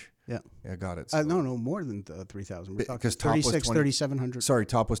change. Yeah, got it. So, no, more than 3,000. We're talking 36, 3,700. Sorry,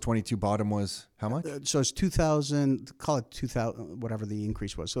 top was 22, bottom was how much? So it's 2,000. Call it 2,000, whatever the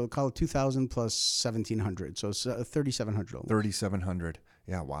increase was. So call it 2,000 plus 1,700. So it's 3,700. 3,700.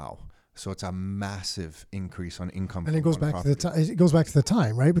 Yeah, wow. So it's a massive increase on income. And it goes back to the time. It goes back to the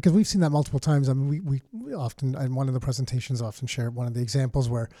time, right? Because we've seen that multiple times. I mean, we often, and one of the presentations often share one of the examples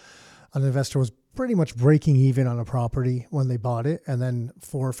where an investor was pretty much breaking even on a property when they bought it, and then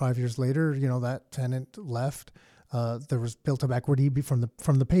 4 or 5 years later, that tenant left. There was built up equity from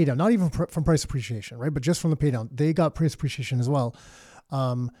the pay down, not even from price appreciation, right? But just from the pay down, they got price appreciation as well.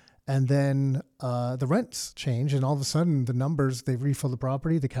 And then the rents change, and all of a sudden the numbers, they've refilled the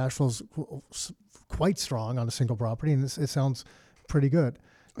property. The cash flow's quite strong on a single property, and it sounds pretty good.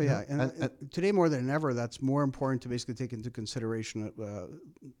 Oh, yeah, and today more than ever, that's more important to basically take into consideration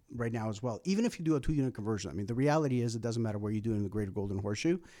right now as well. Even if you do a 2-unit conversion, I mean, the reality is it doesn't matter where you do it in the Greater Golden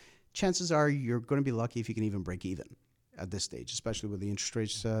Horseshoe. Chances are you're going to be lucky if you can even break even at this stage, especially with the interest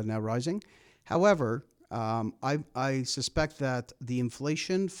rates now rising. However, I suspect that the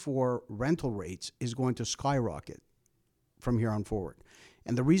inflation for rental rates is going to skyrocket from here on forward.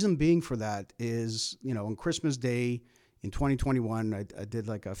 And the reason being for that is, on Christmas Day, in 2021, I did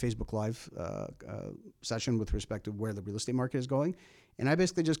like a Facebook Live session with respect to where the real estate market is going. And I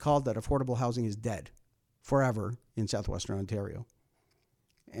basically just called that affordable housing is dead forever in southwestern Ontario.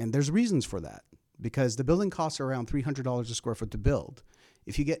 And there's reasons for that, because the building costs are around $300 a square foot to build.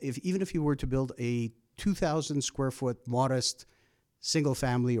 Even if you were to build a 2,000 square foot modest single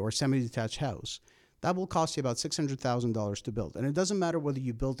family or semi-detached house, that will cost you about $600,000 to build. And it doesn't matter whether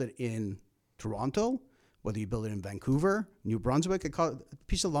you built it in Toronto, Whether you build it in Vancouver, New Brunswick, a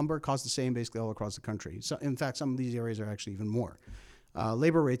piece of lumber costs the same basically all across the country. So, in fact, some of these areas are actually even more.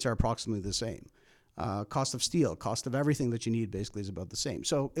 Labor rates are approximately the same. Cost of steel, cost of everything that you need basically is about the same.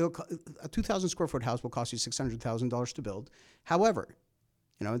 So a 2,000 square foot house will cost you $600,000 to build. However,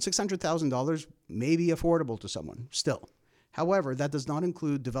 and $600,000 may be affordable to someone still. However, that does not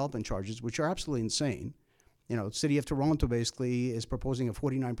include development charges, which are absolutely insane. City of Toronto basically is proposing a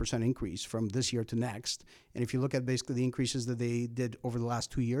 49% increase from this year to next. And if you look at basically the increases that they did over the last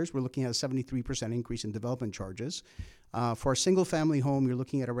 2 years, we're looking at a 73% increase in development charges. For a single family home, you're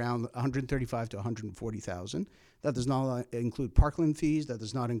looking at around $135,000 to $140,000. That does not include parkland fees. That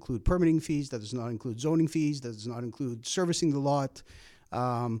does not include permitting fees. That does not include zoning fees. That does not include servicing the lot.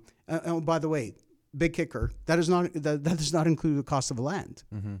 And by the way, big kicker, that does not include the cost of land.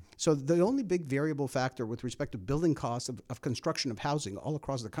 Mm-hmm. So the only big variable factor with respect to building costs of construction of housing all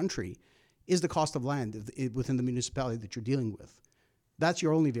across the country is the cost of land within the municipality that you're dealing with. That's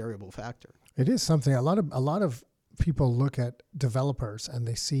your only variable factor. It is something a lot of people look at developers and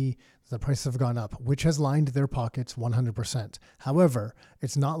they see the prices have gone up, which has lined their pockets 100%. However,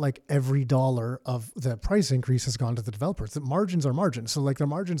 it's not like every dollar of the price increase has gone to the developers. The margins are margins. So like their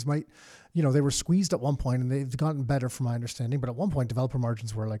margins might, they were squeezed at one point and they've gotten better from my understanding. But at one point, developer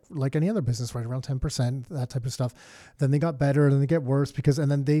margins were like any other business, right? Around 10%, that type of stuff. Then they got better and then they get worse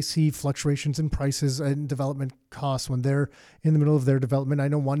and then they see fluctuations in prices and development costs when they're in the middle of their development. I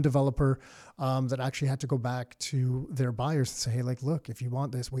know one developer that actually had to go back to their buyers and say, hey, look, if you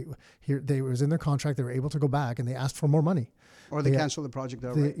want this, it was in their contract. They were able to go back and they asked for more money. Or they canceled the project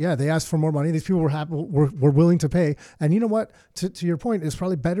outright. Yeah, they asked for more money. These people were willing to pay. And you know what? To your point, it's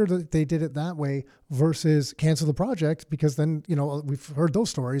probably better that they did it that way versus cancel the project, because then, we've heard those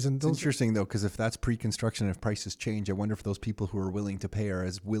stories. And it's interesting, though, because if that's pre-construction, if prices change, I wonder if those people who are willing to pay are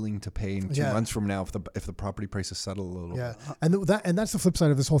as willing to pay in 2 months from now if the property prices settle a little bit. And that's the flip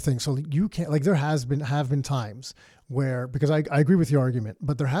side of this whole thing. So you can't, there have been times where, because I agree with your argument,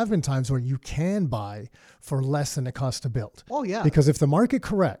 but there have been times where you can buy for less than it costs to build. Oh yeah. Because if the market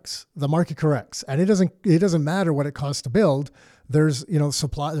corrects, and it doesn't matter what it costs to build. There's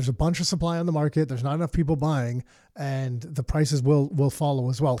supply. There's a bunch of supply on the market. There's not enough people buying, and the prices will follow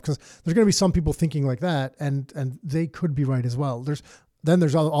as well. Because there's going to be some people thinking like that, and they could be right as well.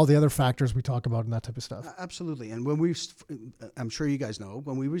 There's all the other factors we talk about and that type of stuff. Absolutely. And I'm sure you guys know,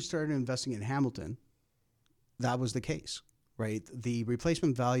 when we started investing in Hamilton, that was the case, right? The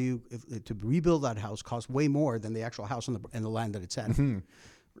replacement value to rebuild that house cost way more than the actual house and the land that it's at. Mm-hmm.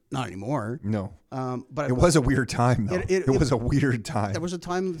 Not anymore. No. But it was a weird time, though. It was a weird time. There was a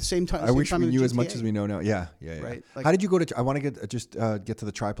time, same time. I wish we knew as much GTA. as we know now. Yeah. Right. How did you go to? I want to get to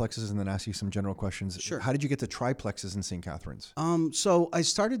the triplexes and then ask you some general questions. Sure. How did you get to triplexes in St. Catharines? So I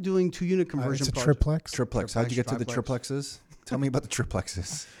started doing 2-unit conversion. It's a triplex. Triplex. How did you get to the triplexes? Tell me about the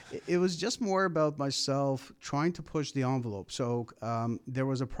triplexes. It was just more about myself trying to push the envelope. So there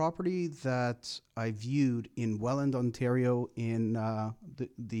was a property that I viewed in Welland, Ontario in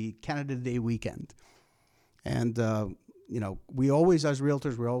the Canada Day weekend. And, we always, as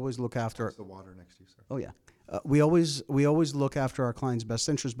realtors, we always look after... That's the water next to you, sir. Oh, yeah. We always look after our clients' best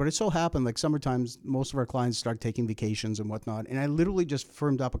interest. But it so happened, like summertime, most of our clients start taking vacations and whatnot. And I literally just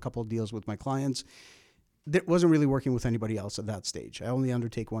firmed up a couple of deals with my clients. That wasn't really working with anybody else at that stage. I only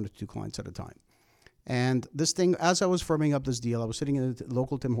undertake 1 to 2 clients at a time. And this thing, as I was firming up this deal, I was sitting in a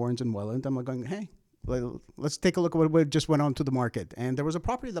local Tim Hortons in Welland. I'm like going, hey, let's take a look at what just went on to the market. And there was a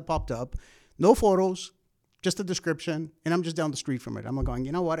property that popped up, no photos, just a description, and I'm just down the street from it. I'm going,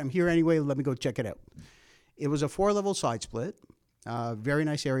 you know what? I'm here anyway. Let me go check it out. It was a 4-level side split, very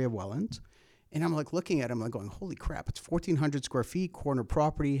nice area of Welland. And I'm like looking at it, I'm like going, holy crap, it's 1,400 square feet, corner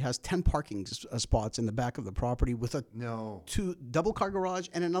property, has 10 parking spots in the back of the property with a 2 double car garage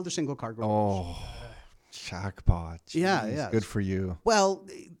and another single car garage. Oh, jackpot. Jeez, yeah. Good for you. Well,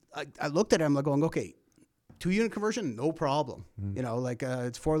 I looked at it, I'm like going, okay, 2-unit conversion, no problem. Mm.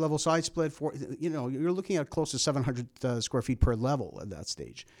 It's 4-level side split, you're looking at close to 700 square feet per level at that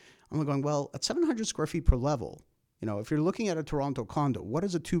stage. I'm like going, well, at 700 square feet per level, if you're looking at a Toronto condo, what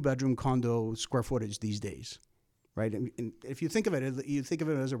is a 2-bedroom condo square footage these days, right? And if you think of it, you think of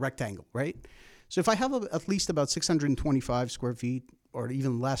it as a rectangle, right? So if I have at least about 625 square feet or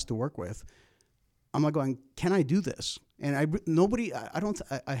even less to work with, I'm like going, can I do this? And I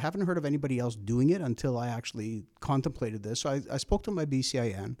haven't heard of anybody else doing it until I actually contemplated this. So I spoke to my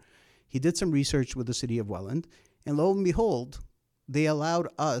BCIN. He did some research with the city of Welland, and lo and behold, they allowed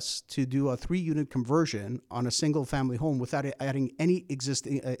us to do a 3-unit conversion on a single family home without adding any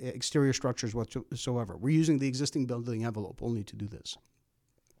existing exterior structures whatsoever. We're using the existing building envelope only to do this.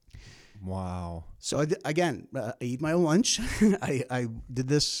 Wow. So I eat my own lunch. I did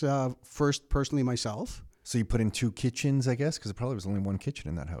this first personally myself. So you put in 2 kitchens, I guess, because there probably was only 1 kitchen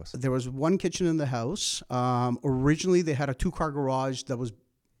in that house. There was 1 kitchen in the house. Originally, they had a 2-car garage that was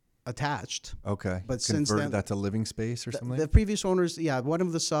attached. Okay. But since Converted then, that to living space or something? the previous owners, one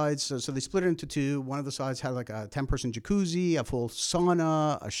of the sides, so they split it into 2. One of the sides had like a 10-person jacuzzi, a full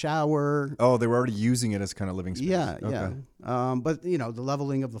sauna, a shower. Oh, they were already using it as kind of living space. Yeah, Okay. yeah. But, the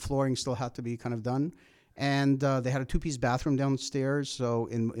leveling of the flooring still had to be kind of done. And they had a 2-piece bathroom downstairs. So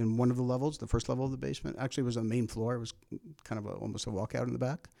in one of the levels, the first level of the basement, actually it was on the main floor. It was kind of almost a walkout in the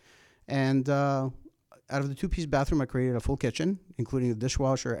back. And out of the 2-piece bathroom, I created a full kitchen, including the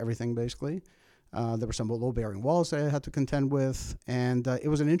dishwasher, everything basically. There were some low-bearing walls that I had to contend with. And it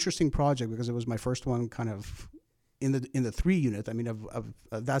was an interesting project because it was my first one kind of in the 3-unit. I mean,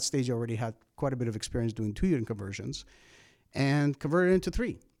 at that stage, I already had quite a bit of experience doing 2-unit conversions and converted it into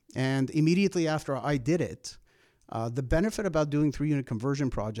 3. And immediately after I did it, the benefit about doing 3-unit conversion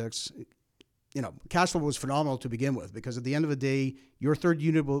projects, cash flow was phenomenal to begin with, because at the end of the day, your 3rd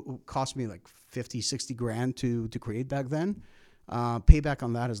unit will cost me like 50, 60 grand to create back then. Payback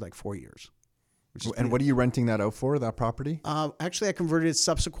on that is like 4 years. And what are you renting that out for, that property? Actually, I converted it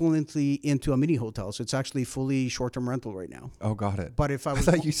subsequently into a mini hotel, so it's actually fully short-term rental right now. Oh, got it. But if I was,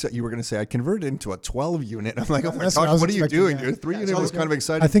 thought you were going to say I converted it into a 12-unit. I'm like, oh my That's what I gosh, was what are you expecting, doing? yeah. Your 3-unit was kind of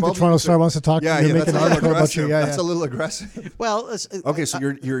exciting. I think the 12 Toronto units Star wants to talk to you. Yeah, Make that's an a little article about you. aggressive. Yeah, That's a yeah. little aggressive. well, Okay, so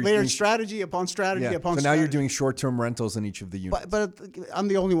you're layered strategy upon strategy yeah. upon So now strategy. you're doing short-term rentals in each of the units. But I'm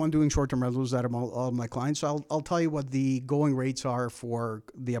the only one doing short-term rentals out of all of my clients. So I'll tell you what the going rates are for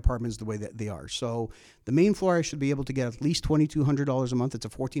the apartments the way that they are. So the main floor, I should be able to get at least $2,200 a month. It's a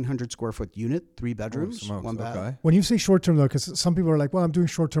 1,400 square foot unit, 3 bedrooms, Smokes, 1 bath. okay. When you say short term though, because some people are like, well, I'm doing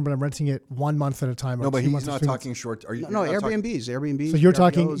short term, but I'm renting it 1 month at a time. Or No, but 2 he's months or not 3 months. talking short. Are you? No, you're not talking- Airbnbs. So you're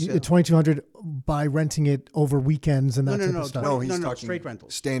talking RPOs, yeah. 2,200 by renting it over weekends and that type of stuff. No, he's No, talking straight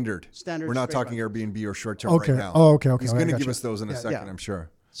rentals. Standard. Standard We're not straight talking Airbnb or short-term Okay. right now. Oh, okay. He's I going to give gotcha. us those in a second, Yeah. I'm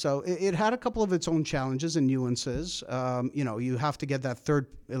sure. So it had a couple of its own challenges and nuances. You have to get that 3rd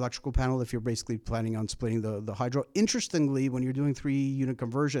electrical panel if you're basically planning on splitting the hydro. Interestingly, when you're doing 3-unit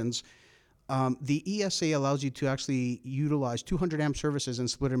conversions, the ESA allows you to actually utilize 200 amp services and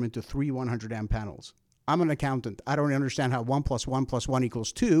split them into 3 100 amp panels. I'm an accountant. I don't understand how 1 + 1 + 1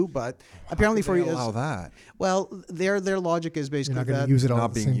 = 2, but apparently for They you, allow that. well, their logic is You're basically not going that to use it all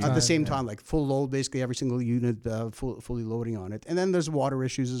not at the being same used. time. at the same yeah. time, like full load, basically every single unit fully loading on it. And then there's water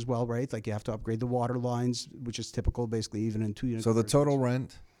issues as well, right? Like you have to upgrade the water lines, which is typical basically even in 2-unit. So the conversions. total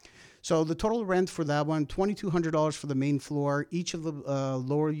rent? So the total rent for that one, $2,200 for the main floor. Each of the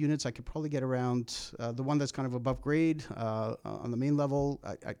lower units, I could probably get around, the one that's kind of above grade on the main level,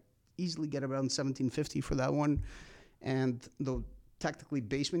 I easily get around $1,750 for that one. And the technically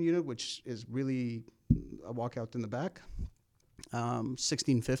basement unit, which is really a walkout in the back,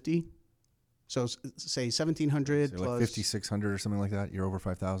 $1,650. So say $1,700 So plus like 5,600 or something like that. You're over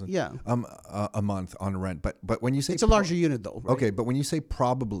 5,000. Yeah. A month on rent. But when you say It's a larger unit though. Right? Okay, but when you say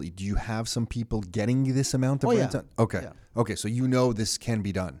probably, do you have some people getting this amount of Oh, rent? yeah. Okay. Yeah. Okay, so you know this can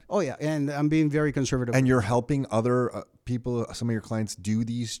be done. Oh yeah, and I'm being very conservative. And you're helping other people, some of your clients do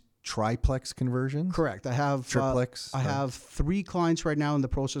these triplex conversions? Correct. I have Triplex? I have 3 clients right now in the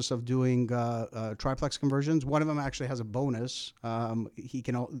process of doing triplex conversions. One of them actually has a bonus. He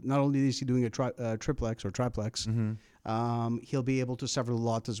can not only is he doing a triplex or triplex, he'll be able to sever the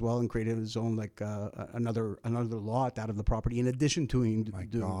lot as well and create his own like another lot out of the property in addition to doing.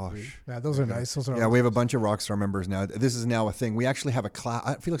 Gosh. Yeah, those are nice. Those are Yeah, we have a bunch of Rockstar members now. This is now a thing. We actually have a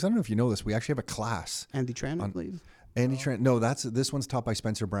class. Felix, I don't know if you know this. We actually have a class. Andy Tran, I believe. Andy Trent. No, this one's taught by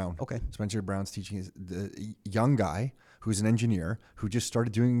Spencer Brown. Okay. Spencer Brown's teaching the young guy who's an engineer who just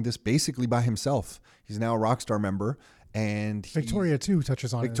started doing this basically by himself. He's now a Rockstar member. And Victoria too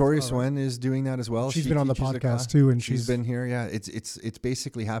touches on Victoria it. Victoria Swen is doing that as well. She's She been on the teaches podcast class. too, and she's been here. Yeah, it's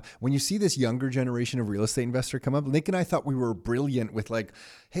basically when you see this younger generation of real estate investor come up. Nick and I thought we were brilliant with like,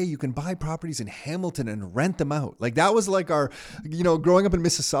 hey, you can buy properties in Hamilton and rent them out. Like that was like our, growing up in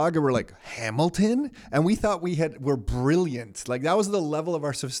Mississauga, we're like Hamilton, and we thought we're brilliant. Like that was the level of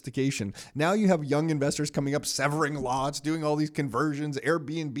our sophistication. Now you have young investors coming up, severing lots, doing all these conversions,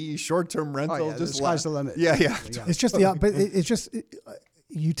 Airbnb, short-term rental. The sky's the limit. Yeah. It's just but it's just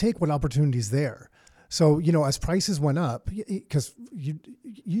you take what opportunity's there. So as prices went up, because you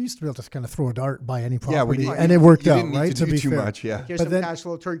used to be able to kind of throw a dart, buy any property, and it worked you out, didn't need right? to do be too fair. much, yeah. Here's But some then- cash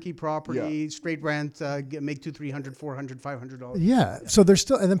flow, turnkey property, straight rent, make $200, $300, $400, $500. Yeah. So there's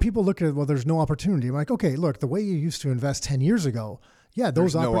still, and then people look at it, well, there's no opportunity. I'm like, okay, look, the way you used to invest 10 years ago, Yeah,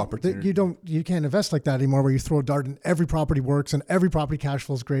 there's no opportunity. You can't invest like that anymore where you throw a dart and every property works and every property cash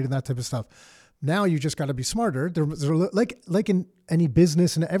flow is great and that type of stuff. Now you just got to be smarter. There's like in any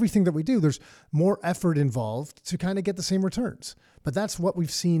business and everything that we do, there's more effort involved to kind of get the same returns. But that's what we've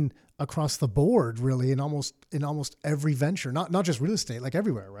seen across the board, really, in almost every venture, not just real estate, like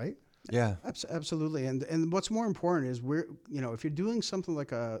everywhere, right? Yeah, absolutely. And what's more important is if you're doing something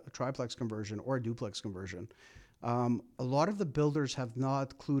like a triplex conversion or a duplex conversion, a lot of the builders have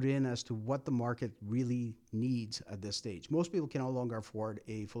not clued in as to what the market really needs at this stage. Most people can no longer afford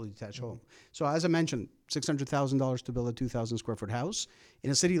a fully detached home. So as I mentioned, $600,000 to build a 2,000 square foot house in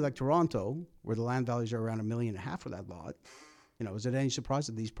a city like Toronto, where the land values are around $1.5 million for that lot. Is it any surprise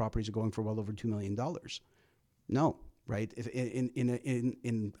that these properties are going for well over $2 million? No, right? If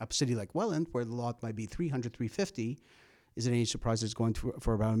in a city like Welland, where the lot might be $300,000-$350,000, is it any surprise that it's going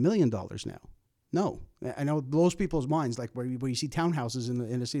for about $1 million now? No, I know it blows people's minds, like where you see townhouses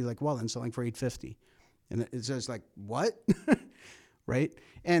in a city like Welland selling for $850,000, and it's just like, what, right?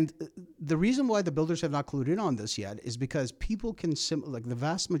 And the reason why the builders have not clued in on this yet is because people can like the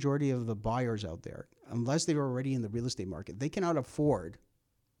vast majority of the buyers out there, unless they're already in the real estate market, they cannot afford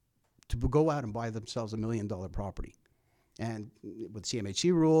to go out and buy themselves $1 million property. And with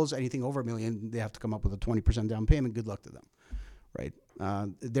CMHC rules, anything over $1 million, they have to come up with a 20% down payment. Good luck to them. Right?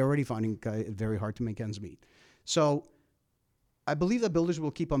 They're already finding it very hard to make ends meet. So I believe that builders will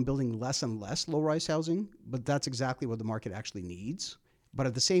keep on building less and less low-rise housing, but that's exactly what the market actually needs. But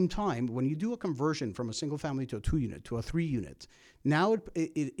at the same time, when you do a conversion from a single family to a 2-unit to a 3-unit, now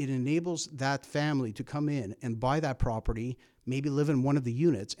it enables that family to come in and buy that property, maybe live in one of the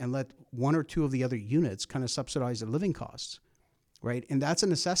units, and let one or two of the other units kind of subsidize their living costs, right? And that's a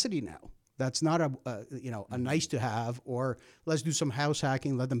necessity now. That's not a nice to have, or let's do some house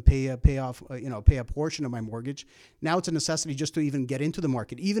hacking, let them pay a portion of my mortgage. Now it's a necessity just to even get into the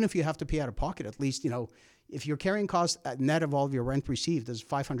market. Even if you have to pay out of pocket, at least, if your carrying cost at net of all of your rent received is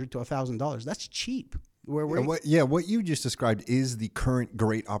 $500 to $1,000, that's cheap. What you just described is the current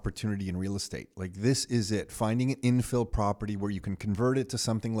great opportunity in real estate. Like, this is it. Finding an infill property where you can convert it to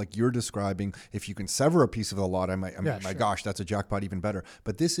something like you're describing. If you can sever a piece of the lot, my gosh, that's a jackpot, even better.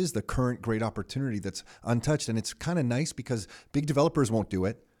 But this is the current great opportunity that's untouched. And it's kind of nice because big developers won't do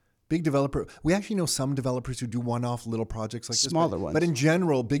it. We actually know some developers who do one-off little projects like smaller this. ones. But in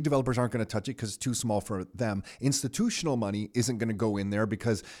general, big developers aren't going to touch it because it's too small for them. Institutional money isn't going to go in there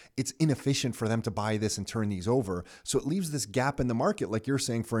because it's inefficient for them to buy this and turn these over. So it leaves this gap in the market, like you're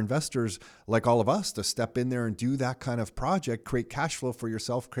saying, for investors like all of us to step in there and do that kind of project, create cash flow for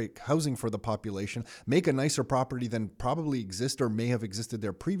yourself, create housing for the population, make a nicer property than probably exist or may have existed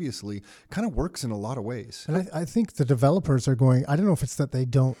there previously. Kind of works in a lot of ways. And I think the developers are going, I don't know if it's that they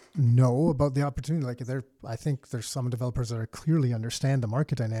don't know about the opportunity. I think there's some developers that are clearly understand the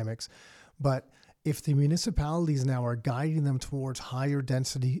market dynamics, but if the municipalities now are guiding them towards higher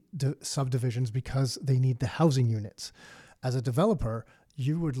density subdivisions because they need the housing units, as a developer,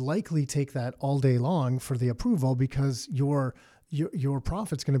 you would likely take that all day long for the approval because your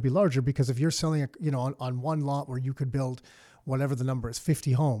profit's going to be larger. Because if you're selling on one lot where you could build whatever the number is,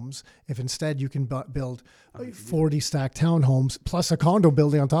 50 homes, if instead you can build 40 stacked townhomes plus a condo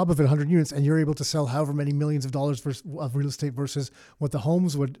building on top of it, 100 units, and you're able to sell however many millions of dollars of real estate versus what the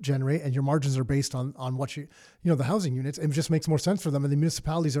homes would generate, and your margins are based on what the housing units, it just makes more sense for them. And the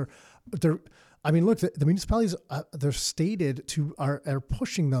municipalities the municipalities, they're stated to are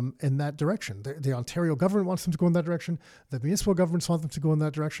pushing them in that direction. The Ontario government wants them to go in that direction. The municipal governments want them to go in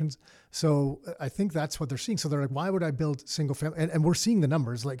that direction. So I think that's what they're seeing. So they're like, why would I build single family? And we're seeing the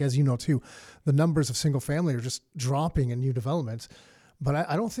numbers, like, as you know, too, the numbers of single family are just dropping in new developments. But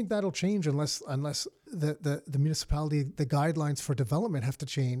I don't think that'll change unless the municipality, the guidelines for development have to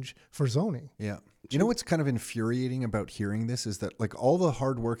change for zoning. Yeah. You know what's kind of infuriating about hearing this is that, like, all the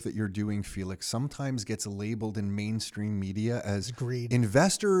hard work that you're doing, Felix, sometimes gets labeled in mainstream media as greed.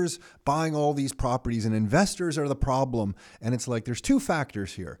 Investors buying all these properties, and investors are the problem. And it's like, there's two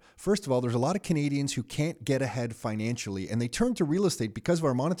factors here. First of all, there's a lot of Canadians who can't get ahead financially, and they turn to real estate because of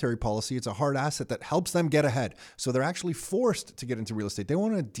our monetary policy. It's a hard asset that helps them get ahead. So they're actually forced to get into real estate. They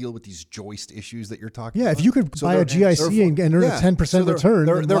want to deal with these joist issues that you're talking about. Yeah, if you could buy a GIC and earn a 10% return,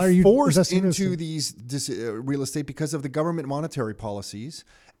 they're why are you forced into these real estate because of the government monetary policies.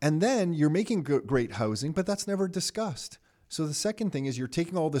 And then you're making great housing, but that's never discussed. So the second thing is, you're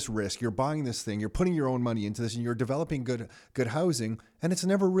taking all this risk, you're buying this thing, you're putting your own money into this, and you're developing good housing, and it's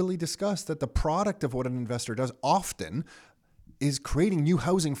never really discussed that the product of what an investor does often is creating new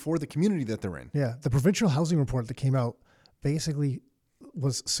housing for the community that they're in. Yeah, the provincial housing report that came out basically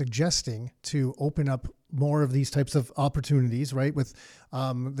was suggesting to open up more of these types of opportunities, right? With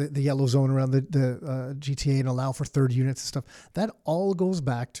the yellow zone around the GTA and allow for third units and stuff. That all goes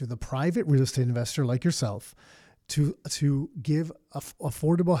back to the private real estate investor like yourself to give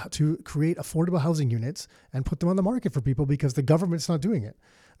to create affordable housing units and put them on the market for people, because the government's not doing it.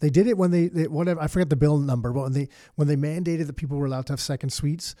 They did it when they whatever, I forget the bill number, but when they mandated that people were allowed to have second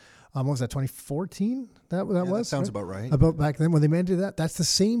suites. What was that, 2014? That was? That sounds right? about right. About back then when they mandated that. That's the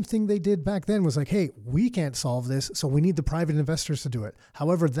same thing they did back then, was like, hey, we can't solve this, so we need the private investors to do it.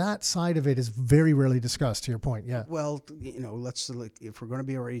 However, that side of it is very rarely discussed, to your point. Yeah. Well, let's if we're going to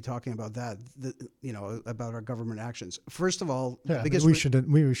be already talking about that, about our government actions. First of all, Yeah, we shouldn't.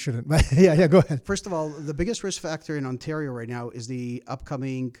 Yeah, go ahead. First of all, the biggest risk factor in Ontario right now is the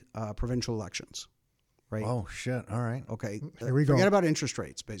upcoming provincial elections. Right. Oh shit! All right. Okay. Here we go. Forget about interest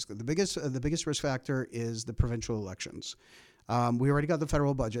rates. Basically, the biggest risk factor is the provincial elections. We already got the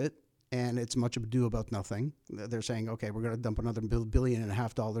federal budget, and it's much ado about nothing. They're saying, okay, we're going to dump another $1.5 billion into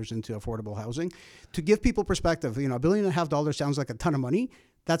affordable housing. To give people perspective, $1.5 billion sounds like a ton of money.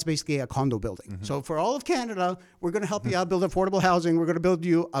 That's basically a condo building. Mm-hmm. So for all of Canada, we're going to help you out build affordable housing. We're going to build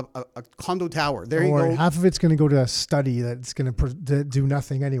you a condo tower. There you go. Half of it's going to go to a study that's going to do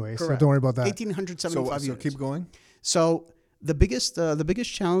nothing anyway. Correct. So don't worry about that. 1,875 So keep going. So the biggest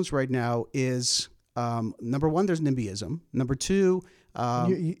challenge right now is number one, there's NIMBYism. Number two, not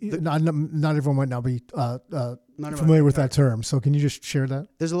everyone might now be familiar with that term. So can you just share that?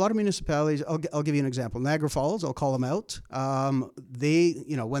 There's a lot of municipalities. I'll give you an example. Niagara Falls, I'll call them out. They,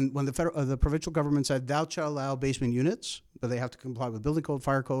 when the provincial government said thou shalt allow basement units, but they have to comply with building code,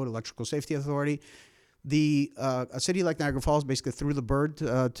 fire code, electrical safety authority. A city like Niagara Falls basically threw the bird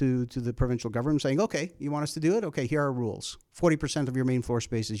to the provincial government, saying, "Okay, you want us to do it? Okay, here are rules. 40% of your main floor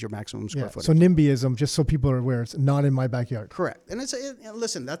space is your maximum square footage." So NIMBYism, just so people are aware, it's not in my backyard. Correct. And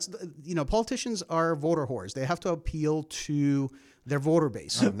listen, that's politicians are voter whores. They have to appeal to their voter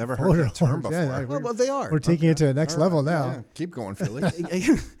base. I've never heard that term before. Yeah, well, they are. We're taking it to the next level now. Yeah. Keep going, Felix.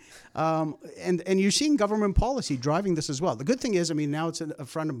 And you're seeing government policy driving this as well. The good thing is, now it's a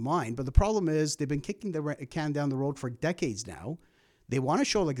friend of mine, but the problem is they've been kicking the can down the road for decades now. They want to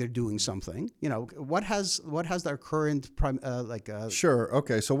show like they're doing something. What has their current Sure.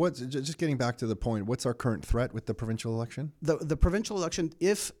 Okay. So just getting back to the point, what's our current threat with the provincial election? The provincial election,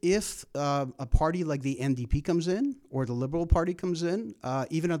 if a party like the NDP comes in or the Liberal Party comes in,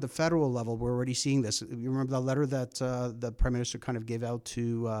 even at the federal level, we're already seeing this. You remember the letter that the Prime Minister kind of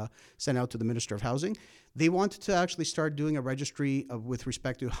sent out to the Minister of Housing? They wanted to actually start doing a registry with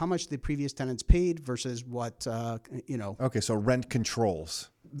respect to how much the previous tenants paid versus what, Okay, so rent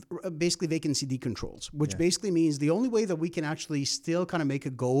controls. Basically vacancy decontrols, which basically means the only way that we can actually still kind of make a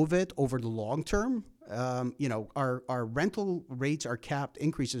go of it over the long term, our rental rates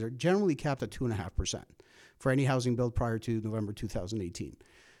increases are generally capped at 2.5% for any housing built prior to November 2018.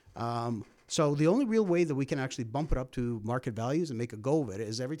 So the only real way that we can actually bump it up to market values and make a go of it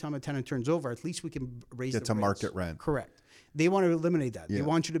is every time a tenant turns over, at least we can raise the rates. It's a market rent. Correct. They want to eliminate that. Yeah. They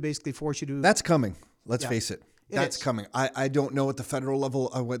want you to basically force you to. That's coming. Let's face it. That's is. coming. I don't know at the federal level,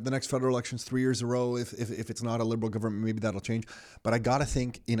 what the next federal election's 3 years in a row. If it's not a Liberal government, maybe that'll change. But I got to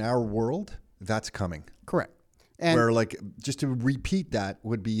think in our world, that's coming. Correct. And where just to repeat that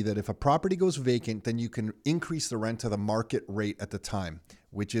would be that if a property goes vacant, then you can increase the rent to the market rate at the time,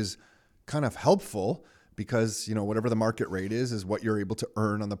 which is kind of helpful because, whatever the market rate is what you're able to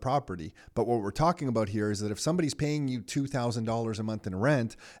earn on the property. But what we're talking about here is that if somebody's paying you $2,000 a month in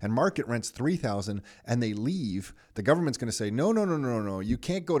rent and market rent's $3,000 and they leave, the government's going to say, no, you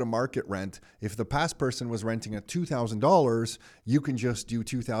can't go to market rent. If the past person was renting at $2,000, you can just do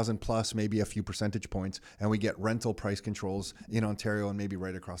 $2,000 plus maybe a few percentage points, and we get rental price controls in Ontario and maybe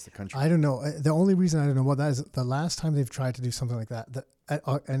right across the country. I don't know. The only reason I don't know about that is the last time they've tried to do something like that,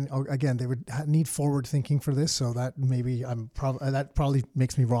 and again, they would need forward thinking for this, so that maybe that probably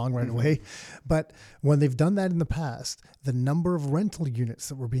makes me wrong right away. But when they've done that in the past, the number of rental units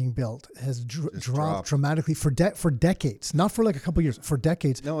that were being built has dropped dramatically for decades, not for like a couple of years, for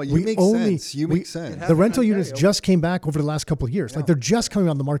decades. No, you make sense. You make sense. The rental units just came back over the last couple of years. Like they're just coming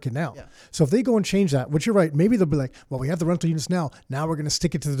on the market now. Yeah. So if they go and change that, which you're right, maybe they'll be like, well, we have the rental units now. Now we're going to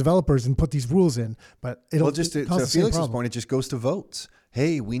stick it to the developers and put these rules in. But it'll just to Felix's point, it just goes to votes.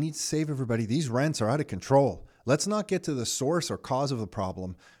 Hey, we need to save everybody. These rents are out of control. Let's not get to the source or cause of the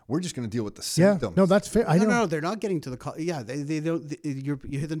problem. We're just going to deal with the symptoms. No, that's fair. No, they're not getting to the cause. Yeah, they don't. You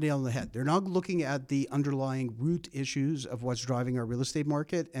hit the nail on the head. They're not looking at the underlying root issues of what's driving our real estate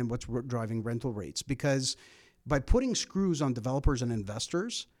market and what's driving rental rates. Because by putting screws on developers and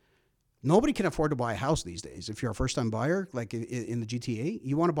investors, Nobody can afford to buy a house these days. If you're a first-time buyer, like in the GTA,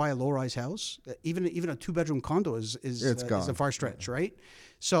 you want to buy a low-rise house. Even a 2-bedroom condo is a far stretch, right?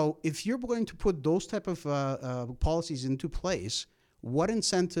 So if you're going to put those type of policies into place, what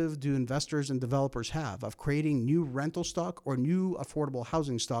incentive do investors and developers have of creating new rental stock or new affordable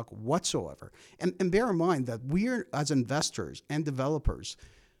housing stock whatsoever? And bear in mind that we're, as investors and developers,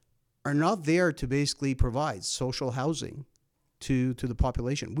 are not there to basically provide social housing to the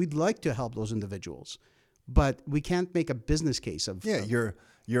population. We'd like to help those individuals, but we can't make a business case of. You're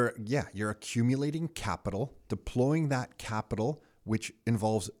accumulating capital, deploying that capital, which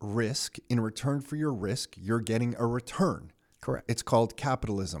involves risk. In return for your risk, you're getting a return. Correct. It's called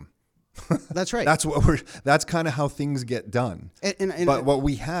capitalism. That's right. That's kind of how things get done. But what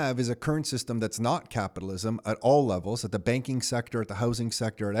we have is a current system that's not capitalism at all levels, at the banking sector, at the housing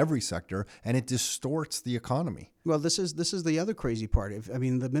sector, at every sector, and it distorts the economy. Well, this is the other crazy part.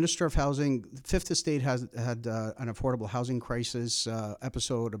 The Minister of Housing, Fifth Estate had an affordable housing crisis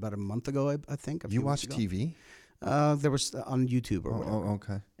episode about a month ago, I think. You watch TV? There was on YouTube or whatever. Oh,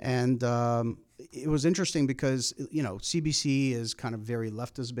 okay. And it was interesting because, CBC is kind of very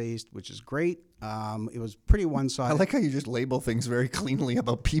leftist based, which is great. It was pretty one-sided. I like how you just label things very cleanly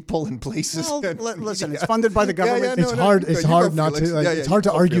about people and places. Well, listen, it's funded by the government. It's hard not to. It's hard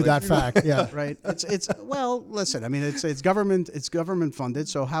to argue that fact. Yeah, right. Listen. It's government funded.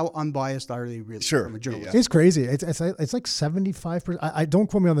 So how unbiased are they really? Sure. From a journalist? It's crazy. It's like 75%. I don't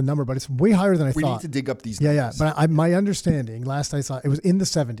quote me on the number, but it's way higher than I thought. We need to dig up these numbers. Yeah. But my understanding, last I saw, it was in the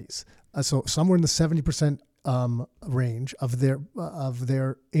 70s. So somewhere in the 70% range of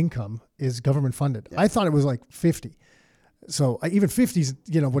their income is government funded. Yeah. I thought it was like 50. So even 50s,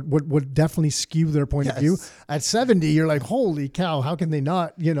 would definitely skew their point of view. At 70, you're like, holy cow, how can they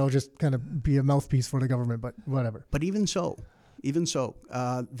not, just kind of be a mouthpiece for the government? But whatever. But even so,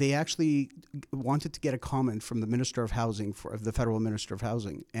 they actually wanted to get a comment from the Minister of Housing, the federal Minister of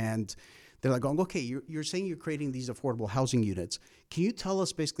Housing, and they're like going, okay, you're saying you're creating these affordable housing units. Can you tell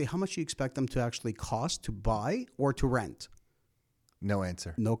us basically how much you expect them to actually cost to buy or to rent? No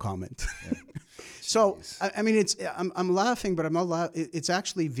answer. No comment. Yeah. So, I'm laughing, but I'm not laughing. It's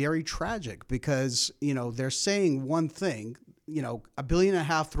actually very tragic because, they're saying one thing, $1.5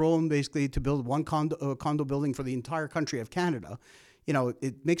 billion thrown basically to build one condo building for the entire country of Canada.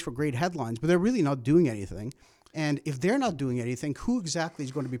 It makes for great headlines, but they're really not doing anything. And if they're not doing anything, who exactly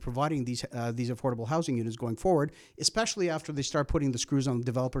is going to be providing these affordable housing units going forward, especially after they start putting the screws on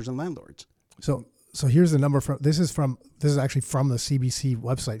developers and landlords? So here's the number this is actually from the CBC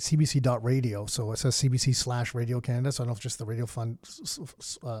website, cbc.radio. So it says CBC/Radio Canada. So I don't know if it's just the Radio Fund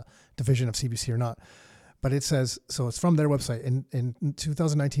division of CBC or not. But it says, so it's from their website. In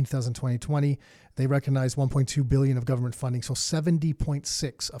 2019, 2020, they recognized $1.2 billion of government funding. So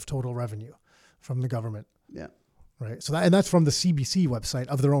 70.6 of total revenue from the government. Yeah. Right. So that's from the CBC website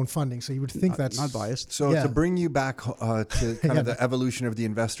of their own funding. So you would think that's not biased. So to bring you back to kind of the evolution of the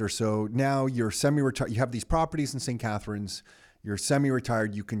investor. So now you're semi-retired. You have these properties in St. Catharines. You're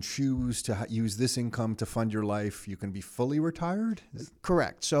semi-retired. You can choose to use this income to fund your life. You can be fully retired.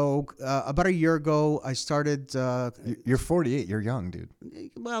 Correct. So about a year ago, I started. You're 48. You're young, dude.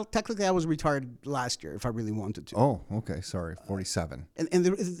 Well, technically, I was retired last year if I really wanted to. Oh, okay. Sorry, 47. And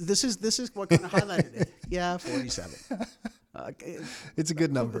this is what kind of highlighted it. Yeah, 47. It's a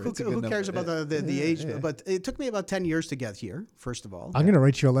good number. Who cares about the age? Yeah. But it took me about 10 years to get here, first of all. I'm going to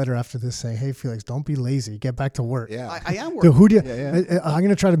write you a letter after this saying, hey, Felix, don't be lazy. Get back to work. Yeah. I am working. So who do you, I'm going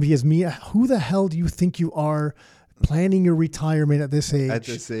to try to be as me. Who the hell do you think you are planning your retirement at this age? At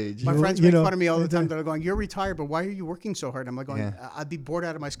this age. My friends make fun of me all the time. They're going, you're retired, but why are you working so hard? I'm like going, I'd be bored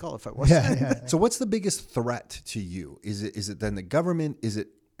out of my skull if I wasn't. So what's the biggest threat to you? Is it then the government? Is it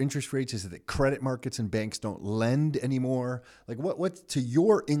interest rates? Is it that credit markets and banks don't lend anymore? Like what to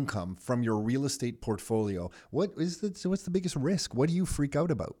your income from your real estate portfolio? What's the biggest risk? What do you freak out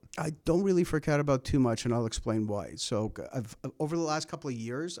about? I don't really freak out about too much, and I'll explain why. So over the last couple of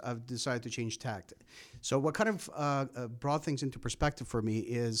years, I've decided to change tact. So what kind of brought things into perspective for me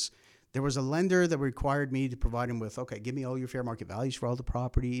is there was a lender that required me to provide him with, okay, give me all your fair market values for all the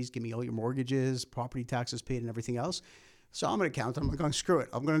properties, give me all your mortgages, property taxes paid, and everything else. So I'm an accountant. I'm going, screw it.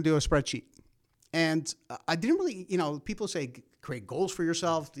 I'm going to do a spreadsheet. And I didn't really, people say create goals for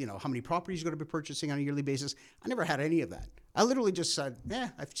yourself, how many properties you're going to be purchasing on a yearly basis. I never had any of that. I literally just said,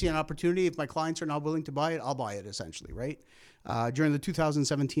 I see an opportunity. If my clients are not willing to buy it, I'll buy it essentially, right? During the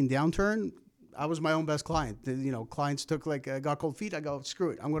 2017 downturn, I was my own best client. Clients took got cold feet. I go,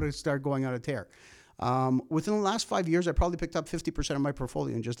 screw it. I'm going to start going on a tear. Within the last 5 years, I probably picked up 50% of my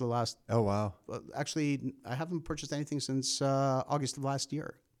portfolio in just the last. Oh, wow. Actually, I haven't purchased anything since August of last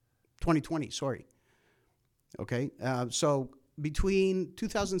year. 2020, sorry. Okay. So between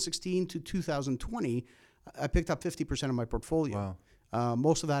 2016 to 2020, I picked up 50% of my portfolio. Wow.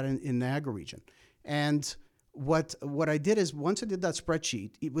 Most of that in Niagara region. And what I did is once I did that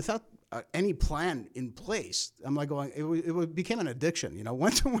spreadsheet, without any plan in place, I'm like going, it became an addiction. You know,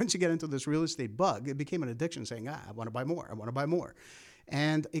 once you get into this real estate bug, it became an addiction saying, I want to buy more. I want to buy more.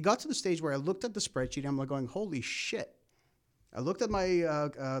 And it got to the stage where I looked at the spreadsheet and I'm like going, holy shit. I looked at my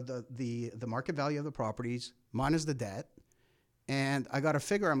the market value of the properties, minus the debt, and I got a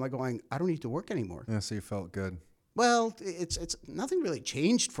figure. I'm like going, I don't need to work anymore. Yeah, so you felt good. Well, it's nothing really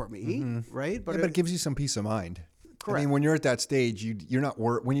changed for me, right? But it gives you some peace of mind. Correct. I mean, when you're at that stage, you're not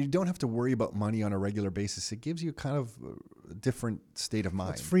when you don't have to worry about money on a regular basis, it gives you kind of a different state of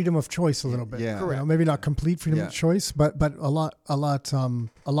mind. It's freedom of choice a little bit. Yeah. You know, maybe not complete freedom of choice, but a lot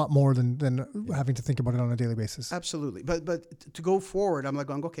more than having to think about it on a daily basis. Absolutely. But to go forward, I'm like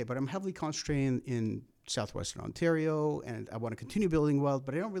going, okay, but I'm heavily concentrated in Southwestern Ontario, and I want to continue building wealth,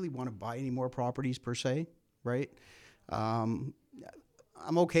 but I don't really want to buy any more properties per se, right?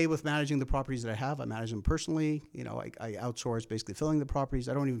 I'm okay with managing the properties that I have. I manage them personally. You know, I outsource basically filling the properties.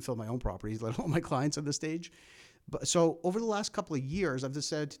 I don't even fill my own properties, let alone my clients at this stage. But so over the last couple of years, I've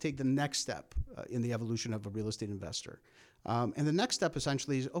decided to take the next step in the evolution of a real estate investor. And the next step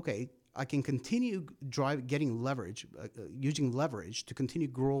essentially is, okay, I can continue getting leverage, using leverage to continue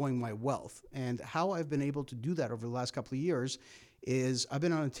growing my wealth. And how I've been able to do that over the last couple of years is I've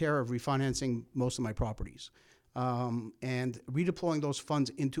been on a tear of refinancing most of my properties. And redeploying those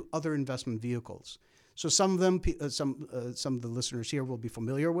funds into other investment vehicles. So some of them, some of the listeners here will be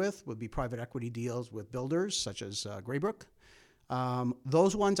familiar with, would be private equity deals with builders such as Greybrook.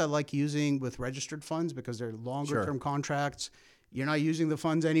 Those ones I like using with registered funds because they're longer term contracts. You're not using the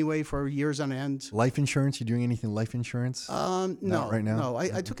funds anyway for years on end. Life insurance? You doing anything life insurance? No, right now. No,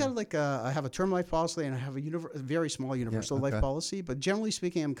 I took out I have a term life policy and I have a very small universal life policy. But generally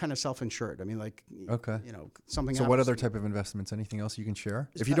speaking, I'm kind of self-insured. I mean, like, you know, something. So, what other type of investments? Anything else you can share?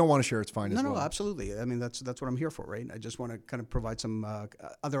 If you don't want to share, it's fine. No, absolutely. I mean, that's what I'm here for, right? I just want to kind of provide some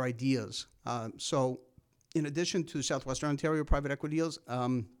other ideas. So, in addition to Southwestern Ontario private equity deals.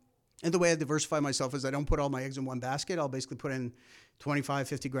 And the way I diversify myself is I don't put all my eggs in one basket. I'll basically put in 25,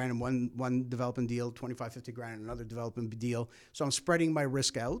 50 grand in one development deal, 25, 50 grand in another development deal. So I'm spreading my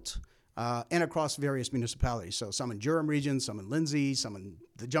risk out and across various municipalities. So some in Durham region, some in Lindsay, some in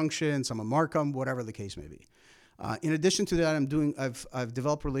the Junction, some in Markham, whatever the case may be. In addition to that, I've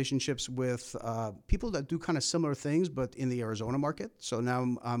developed relationships with people that do kind of similar things, but in the Arizona market. So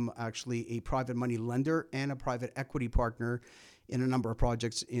now I'm actually a private money lender and a private equity partner in a number of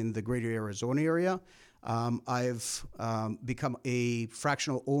projects in the greater Arizona area. I've become a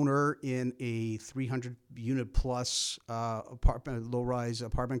fractional owner in a 300 unit plus low-rise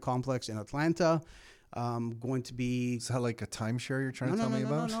apartment complex in Atlanta. Going to be... Is that like a timeshare you're trying to tell me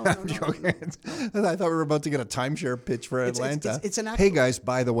about? No. I'm joking. I thought we were about to get a timeshare pitch for Atlanta. It's an hey guys,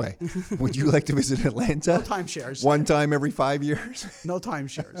 by the way, would you like to visit Atlanta? No timeshares. One time every 5 years? No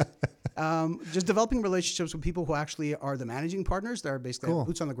timeshares. Just developing relationships with people who actually are the managing partners that are basically have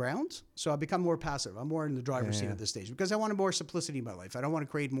boots on the ground. So I've become more passive. I'm more in the driver's seat at this stage because I want more simplicity in my life. I don't want to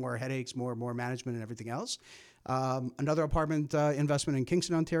create more headaches, more management and everything else. Another apartment investment in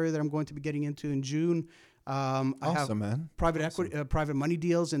Kingston, Ontario that I'm going to be getting into in June. I have private equity, private money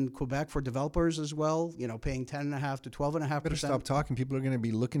deals in Quebec for developers as well. You know, paying 10.5% to 12.5%. Better stop talking. People are going to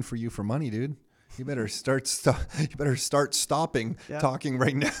be looking for you for money, dude. You better start stopping talking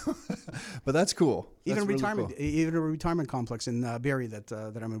right now. But that's cool. Even a retirement complex in Barrie that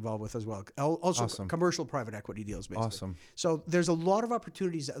I'm involved with as well. Also, commercial private equity deals, basically. Awesome. So there's a lot of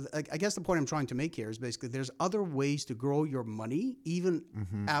opportunities. I guess the point I'm trying to make here is basically there's other ways to grow your money even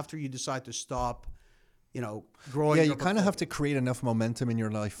after you decide to stop. You know, growing. Yeah, you kind of have to create enough momentum in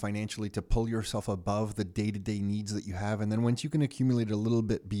your life financially to pull yourself above the day-to-day needs that you have. And then once you can accumulate a little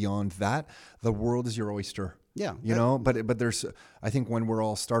bit beyond that, the world is your oyster. Yeah. You know, but there's, I think when we're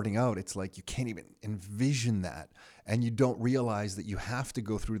all starting out, it's like you can't even envision that. And you don't realize that you have to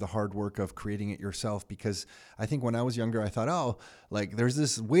go through the hard work of creating it yourself. Because I think when I was younger, I thought, like there's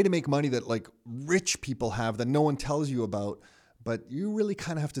this way to make money that like rich people have that no one tells you about. But you really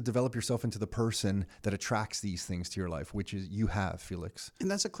kind of have to develop yourself into the person that attracts these things to your life, which is you have, Felix.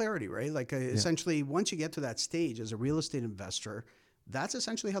 And that's a clarity, right? Like essentially, once you get to that stage as a real estate investor, that's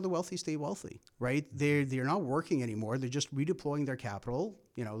essentially how the wealthy stay wealthy, right? They're not working anymore. They're just redeploying their capital.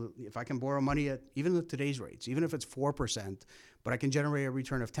 You know, if I can borrow money at even at today's rates, even if it's 4%, but I can generate a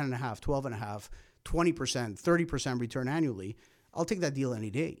return of 10.5%, 12.5%, 20%, 30% return annually, I'll take that deal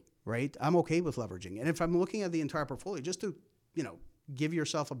any day, right? I'm okay with leveraging. And if I'm looking at the entire portfolio, just to give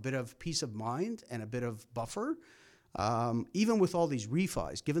yourself a bit of peace of mind and a bit of buffer. Even with all these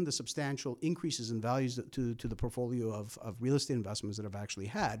refis, given the substantial increases in values to the portfolio of real estate investments that I've actually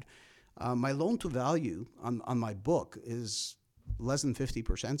had, my loan to value on my book is less than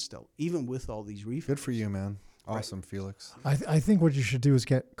 50% still, even with all these refis. Good for you, man. Awesome, right. Felix. I think what you should do is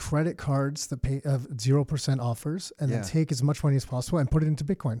get credit cards that pay 0% offers, and then take as much money as possible and put it into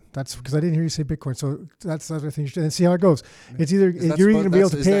Bitcoin. That's because I didn't hear you say Bitcoin, so that's the other thing you should do. And see how it goes. It's either you're going to be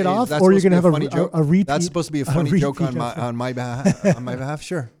able to pay it off, or you're going to have a repeat. That's supposed to be a funny joke on my behalf. On my behalf,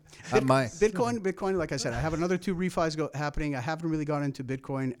 sure. Bitcoin, like I said, I have another 2 refis happening. I haven't really gone into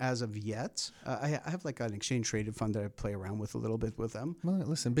Bitcoin as of yet. I have like an exchange traded fund that I play around with a little bit with them. Well,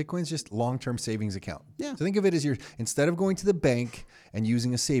 listen, Bitcoin's just long-term savings account. Yeah. So think of it as instead of going to the bank and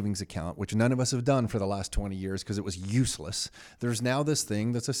using a savings account, which none of us have done for the last 20 years because it was useless, there's now this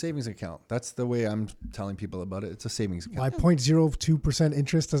thing that's a savings account. That's the way I'm telling people about it. It's a savings account. Why 0.02%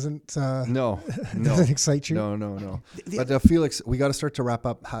 interest doesn't doesn't excite you? No. But Felix, we got to start to wrap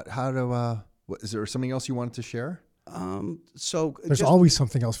up. Is there something else you wanted to share? So there's always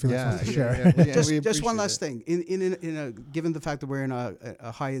something else Felix wants to share. Just one last thing. Given the fact that we're in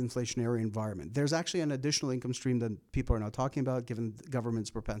a high inflationary environment, there's actually an additional income stream that people are not talking about, given the government's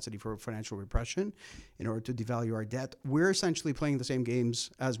propensity for financial repression in order to devalue our debt. We're essentially playing the same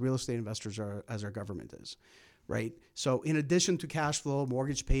games as real estate investors are, as our government is. Right. So in addition to cash flow,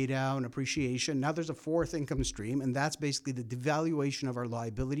 mortgage pay down, appreciation, now there's a 4th income stream, and that's basically the devaluation of our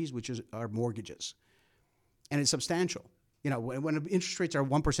liabilities, which is our mortgages. And it's substantial. When interest rates are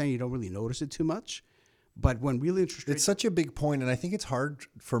 1%, you don't really notice it too much. But when real interest rates... It's such a big point, and I think it's hard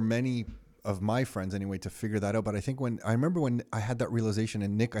for many of my friends anyway to figure that out. But I think I remember when I had that realization,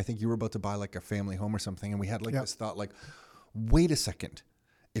 and Nick, I think you were about to buy like a family home or something, and we had this thought like, wait a second.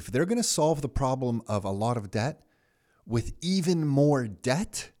 If they're going to solve the problem of a lot of debt with even more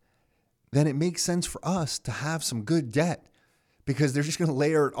debt, then it makes sense for us to have some good debt, because they're just going to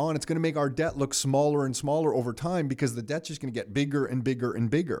layer it on. It's going to make our debt look smaller and smaller over time because the debt's just going to get bigger and bigger and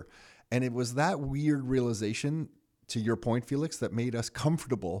bigger. And it was that weird realization, to your point, Felix, that made us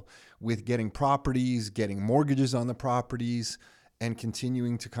comfortable with getting properties, getting mortgages on the properties, and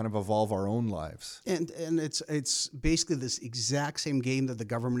continuing to kind of evolve our own lives. And it's basically this exact same game that the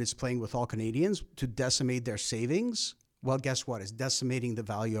government is playing with all Canadians to decimate their savings. Well, guess what? It's decimating the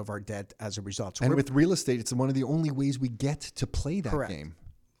value of our debt as a result. So and with real estate, it's one of the only ways we get to play that game.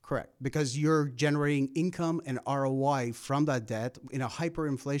 Correct. Because you're generating income and ROI from that debt in a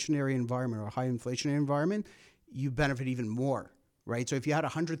hyperinflationary environment or a high inflationary environment, you benefit even more. Right. So if you had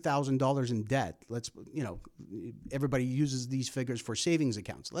 $100,000 in debt, everybody uses these figures for savings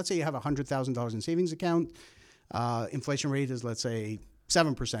accounts. Let's say you have $100,000 in savings account. Inflation rate is, let's say,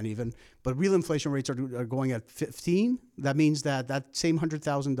 7% even, but real inflation rates are going at 15. That means that same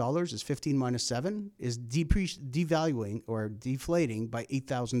 $100,000 is 15 minus 7 is devaluing or deflating by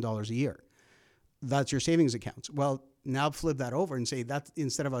 $8,000 a year. That's your savings accounts. Well, now flip that over and say that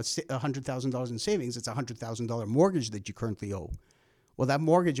instead of $100,000 in savings, it's a $100,000 mortgage that you currently owe. Well, that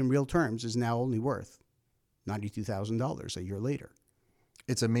mortgage in real terms is now only worth $92,000 a year later.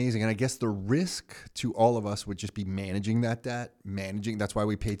 It's amazing. And I guess the risk to all of us would just be managing that debt, That's why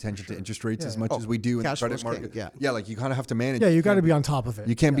we pay attention to interest rates as much as we do in the credit market. Like you kind of have to manage. Yeah, you got to be on top of it.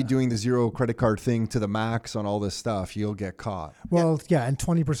 You can't be doing the 0 credit card thing to the max on all this stuff. You'll get caught. Well, and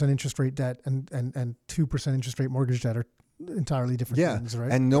 20% interest rate debt and 2% interest rate mortgage debt are entirely different things,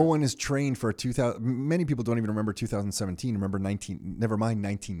 right? And no one is trained for 2000. Many people don't even remember 2017. Remember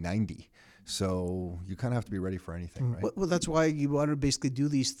 1990. So you kind of have to be ready for anything, right? Well, that's why you want to basically do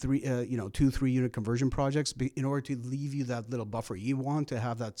these 2-3 unit conversion projects in order to leave you that little buffer. You want to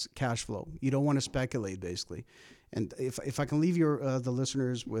have that cash flow. You don't want to speculate, basically. And if I can leave the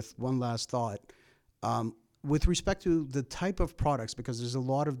listeners with one last thought, with respect to the type of products, because there's a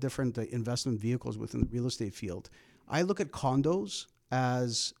lot of different investment vehicles within the real estate field. I look at condos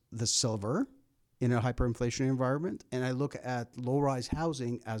as the silver in a hyperinflationary environment, and I look at low-rise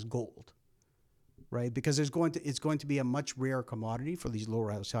housing as gold. Right, because it's going to be a much rarer commodity for these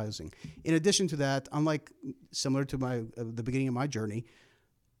low-rise housing. In addition to that, similar to the beginning of my journey,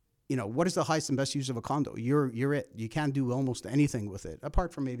 what is the highest and best use of a condo? You're it. You can't do almost anything with it,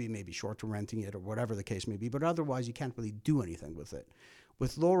 apart from maybe short-term renting it or whatever the case may be. But otherwise, you can't really do anything with it.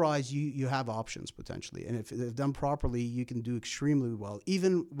 With low-rise, you have options potentially, and if done properly, you can do extremely well,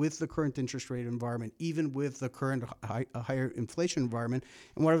 even with the current interest rate environment, even with the current higher inflation environment.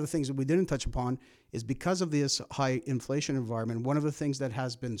 And one of the things that we didn't touch upon is because of this high inflation environment, one of the things that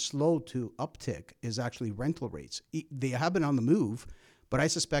has been slow to uptick is actually rental rates. They have been on the move, but I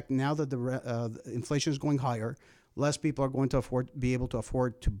suspect now that the inflation is going higher, less people are going to be able to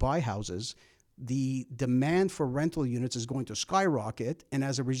afford to buy houses. The demand for rental units is going to skyrocket, and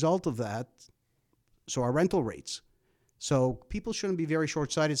as a result of that, so are rental rates. So people shouldn't be very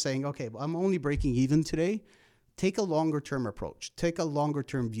short-sighted saying, okay, well, I'm only breaking even today. Take a longer-term approach. Take a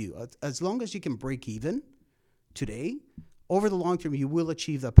longer-term view. As long as you can break even today, over the long term, you will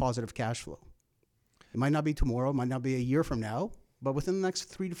achieve that positive cash flow. It might not be tomorrow, it might not be a year from now, but within the next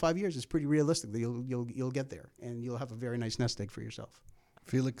 3 to 5 years, it's pretty realistic that you'll get there, and you'll have a very nice nest egg for yourself.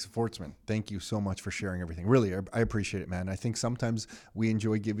 Felix Vortsman, thank you so much for sharing everything. Really, I appreciate it, man. I think sometimes we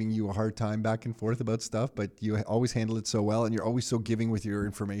enjoy giving you a hard time back and forth about stuff, but you always handle it so well, and you're always so giving with your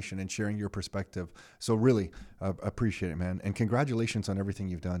information and sharing your perspective. So really, appreciate it, man. And congratulations on everything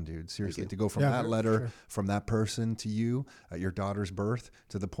you've done, dude. Seriously, to go from that letter, from that person to you at your daughter's birth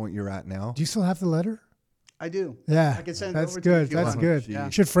to the point you're at now. Do you still have the letter? I do. Yeah, I can send that's it over good. to you. That's good. Yeah.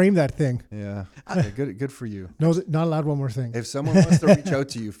 You should frame that thing. Yeah, good for you. No, not allowed one more thing. If someone wants to reach out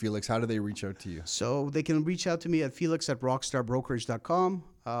to you, Felix, how do they reach out to you? So they can reach out to me at felix@rockstarbrokerage.com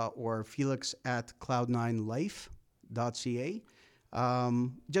or felix@cloud9life.ca.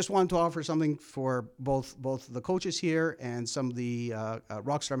 Just wanted to offer something for both the coaches here and some of the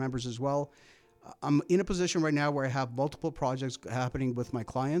Rockstar members as well. I'm in a position right now where I have multiple projects happening with my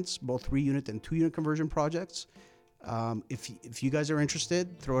clients, both 3-unit and 2-unit conversion projects. If you guys are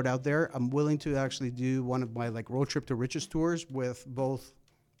interested, throw it out there. I'm willing to actually do one of my road trip to riches tours with both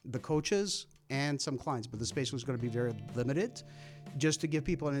the coaches and some clients, but the space was going to be very limited, just to give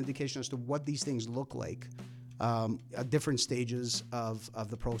people an indication as to what these things look like at different stages of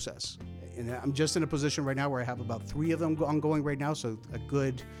the process. And I'm just in a position right now where I have about 3 of them ongoing right now, so a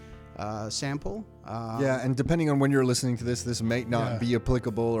good sample. And depending on when you're listening to this may not be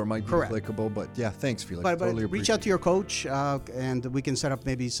applicable or might be applicable, but thanks, Felix. But Totally reach out to your coach and we can set up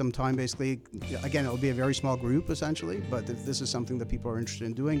maybe some time. Basically, again, it'll be a very small group essentially, but if this is something that people are interested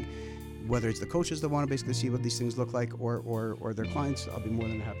in doing, whether it's the coaches that want to basically see what these things look like or their clients, I'll be more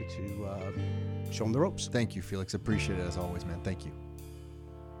than happy to show them the ropes. Thank you, Felix. Appreciate it as always, man. Thank you.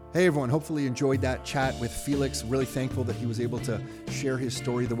 Hey everyone, hopefully you enjoyed that chat with Felix. Really thankful that he was able to share his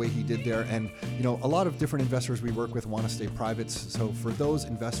story the way he did there. And, a lot of different investors we work with want to stay private. So for those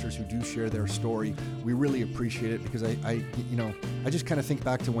investors who do share their story, we really appreciate it because I just kind of think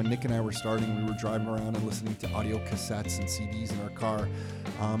back to when Nick and I were starting, we were driving around and listening to audio cassettes and CDs in our car.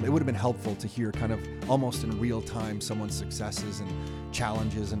 It would have been helpful to hear kind of almost in real time someone's successes and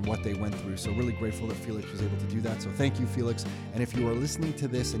challenges and what they went through. So really grateful that Felix was able to do that. So thank you, Felix. And if you are listening to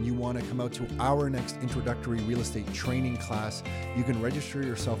this and you want to come out to our next introductory real estate training class, you can register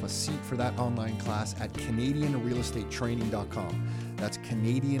yourself a seat for that online class at CanadianRealEstateTraining.com. That's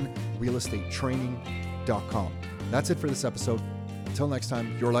CanadianRealEstateTraining.com. That's it for this episode. Until next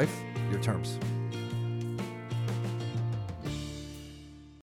time, your life, your terms.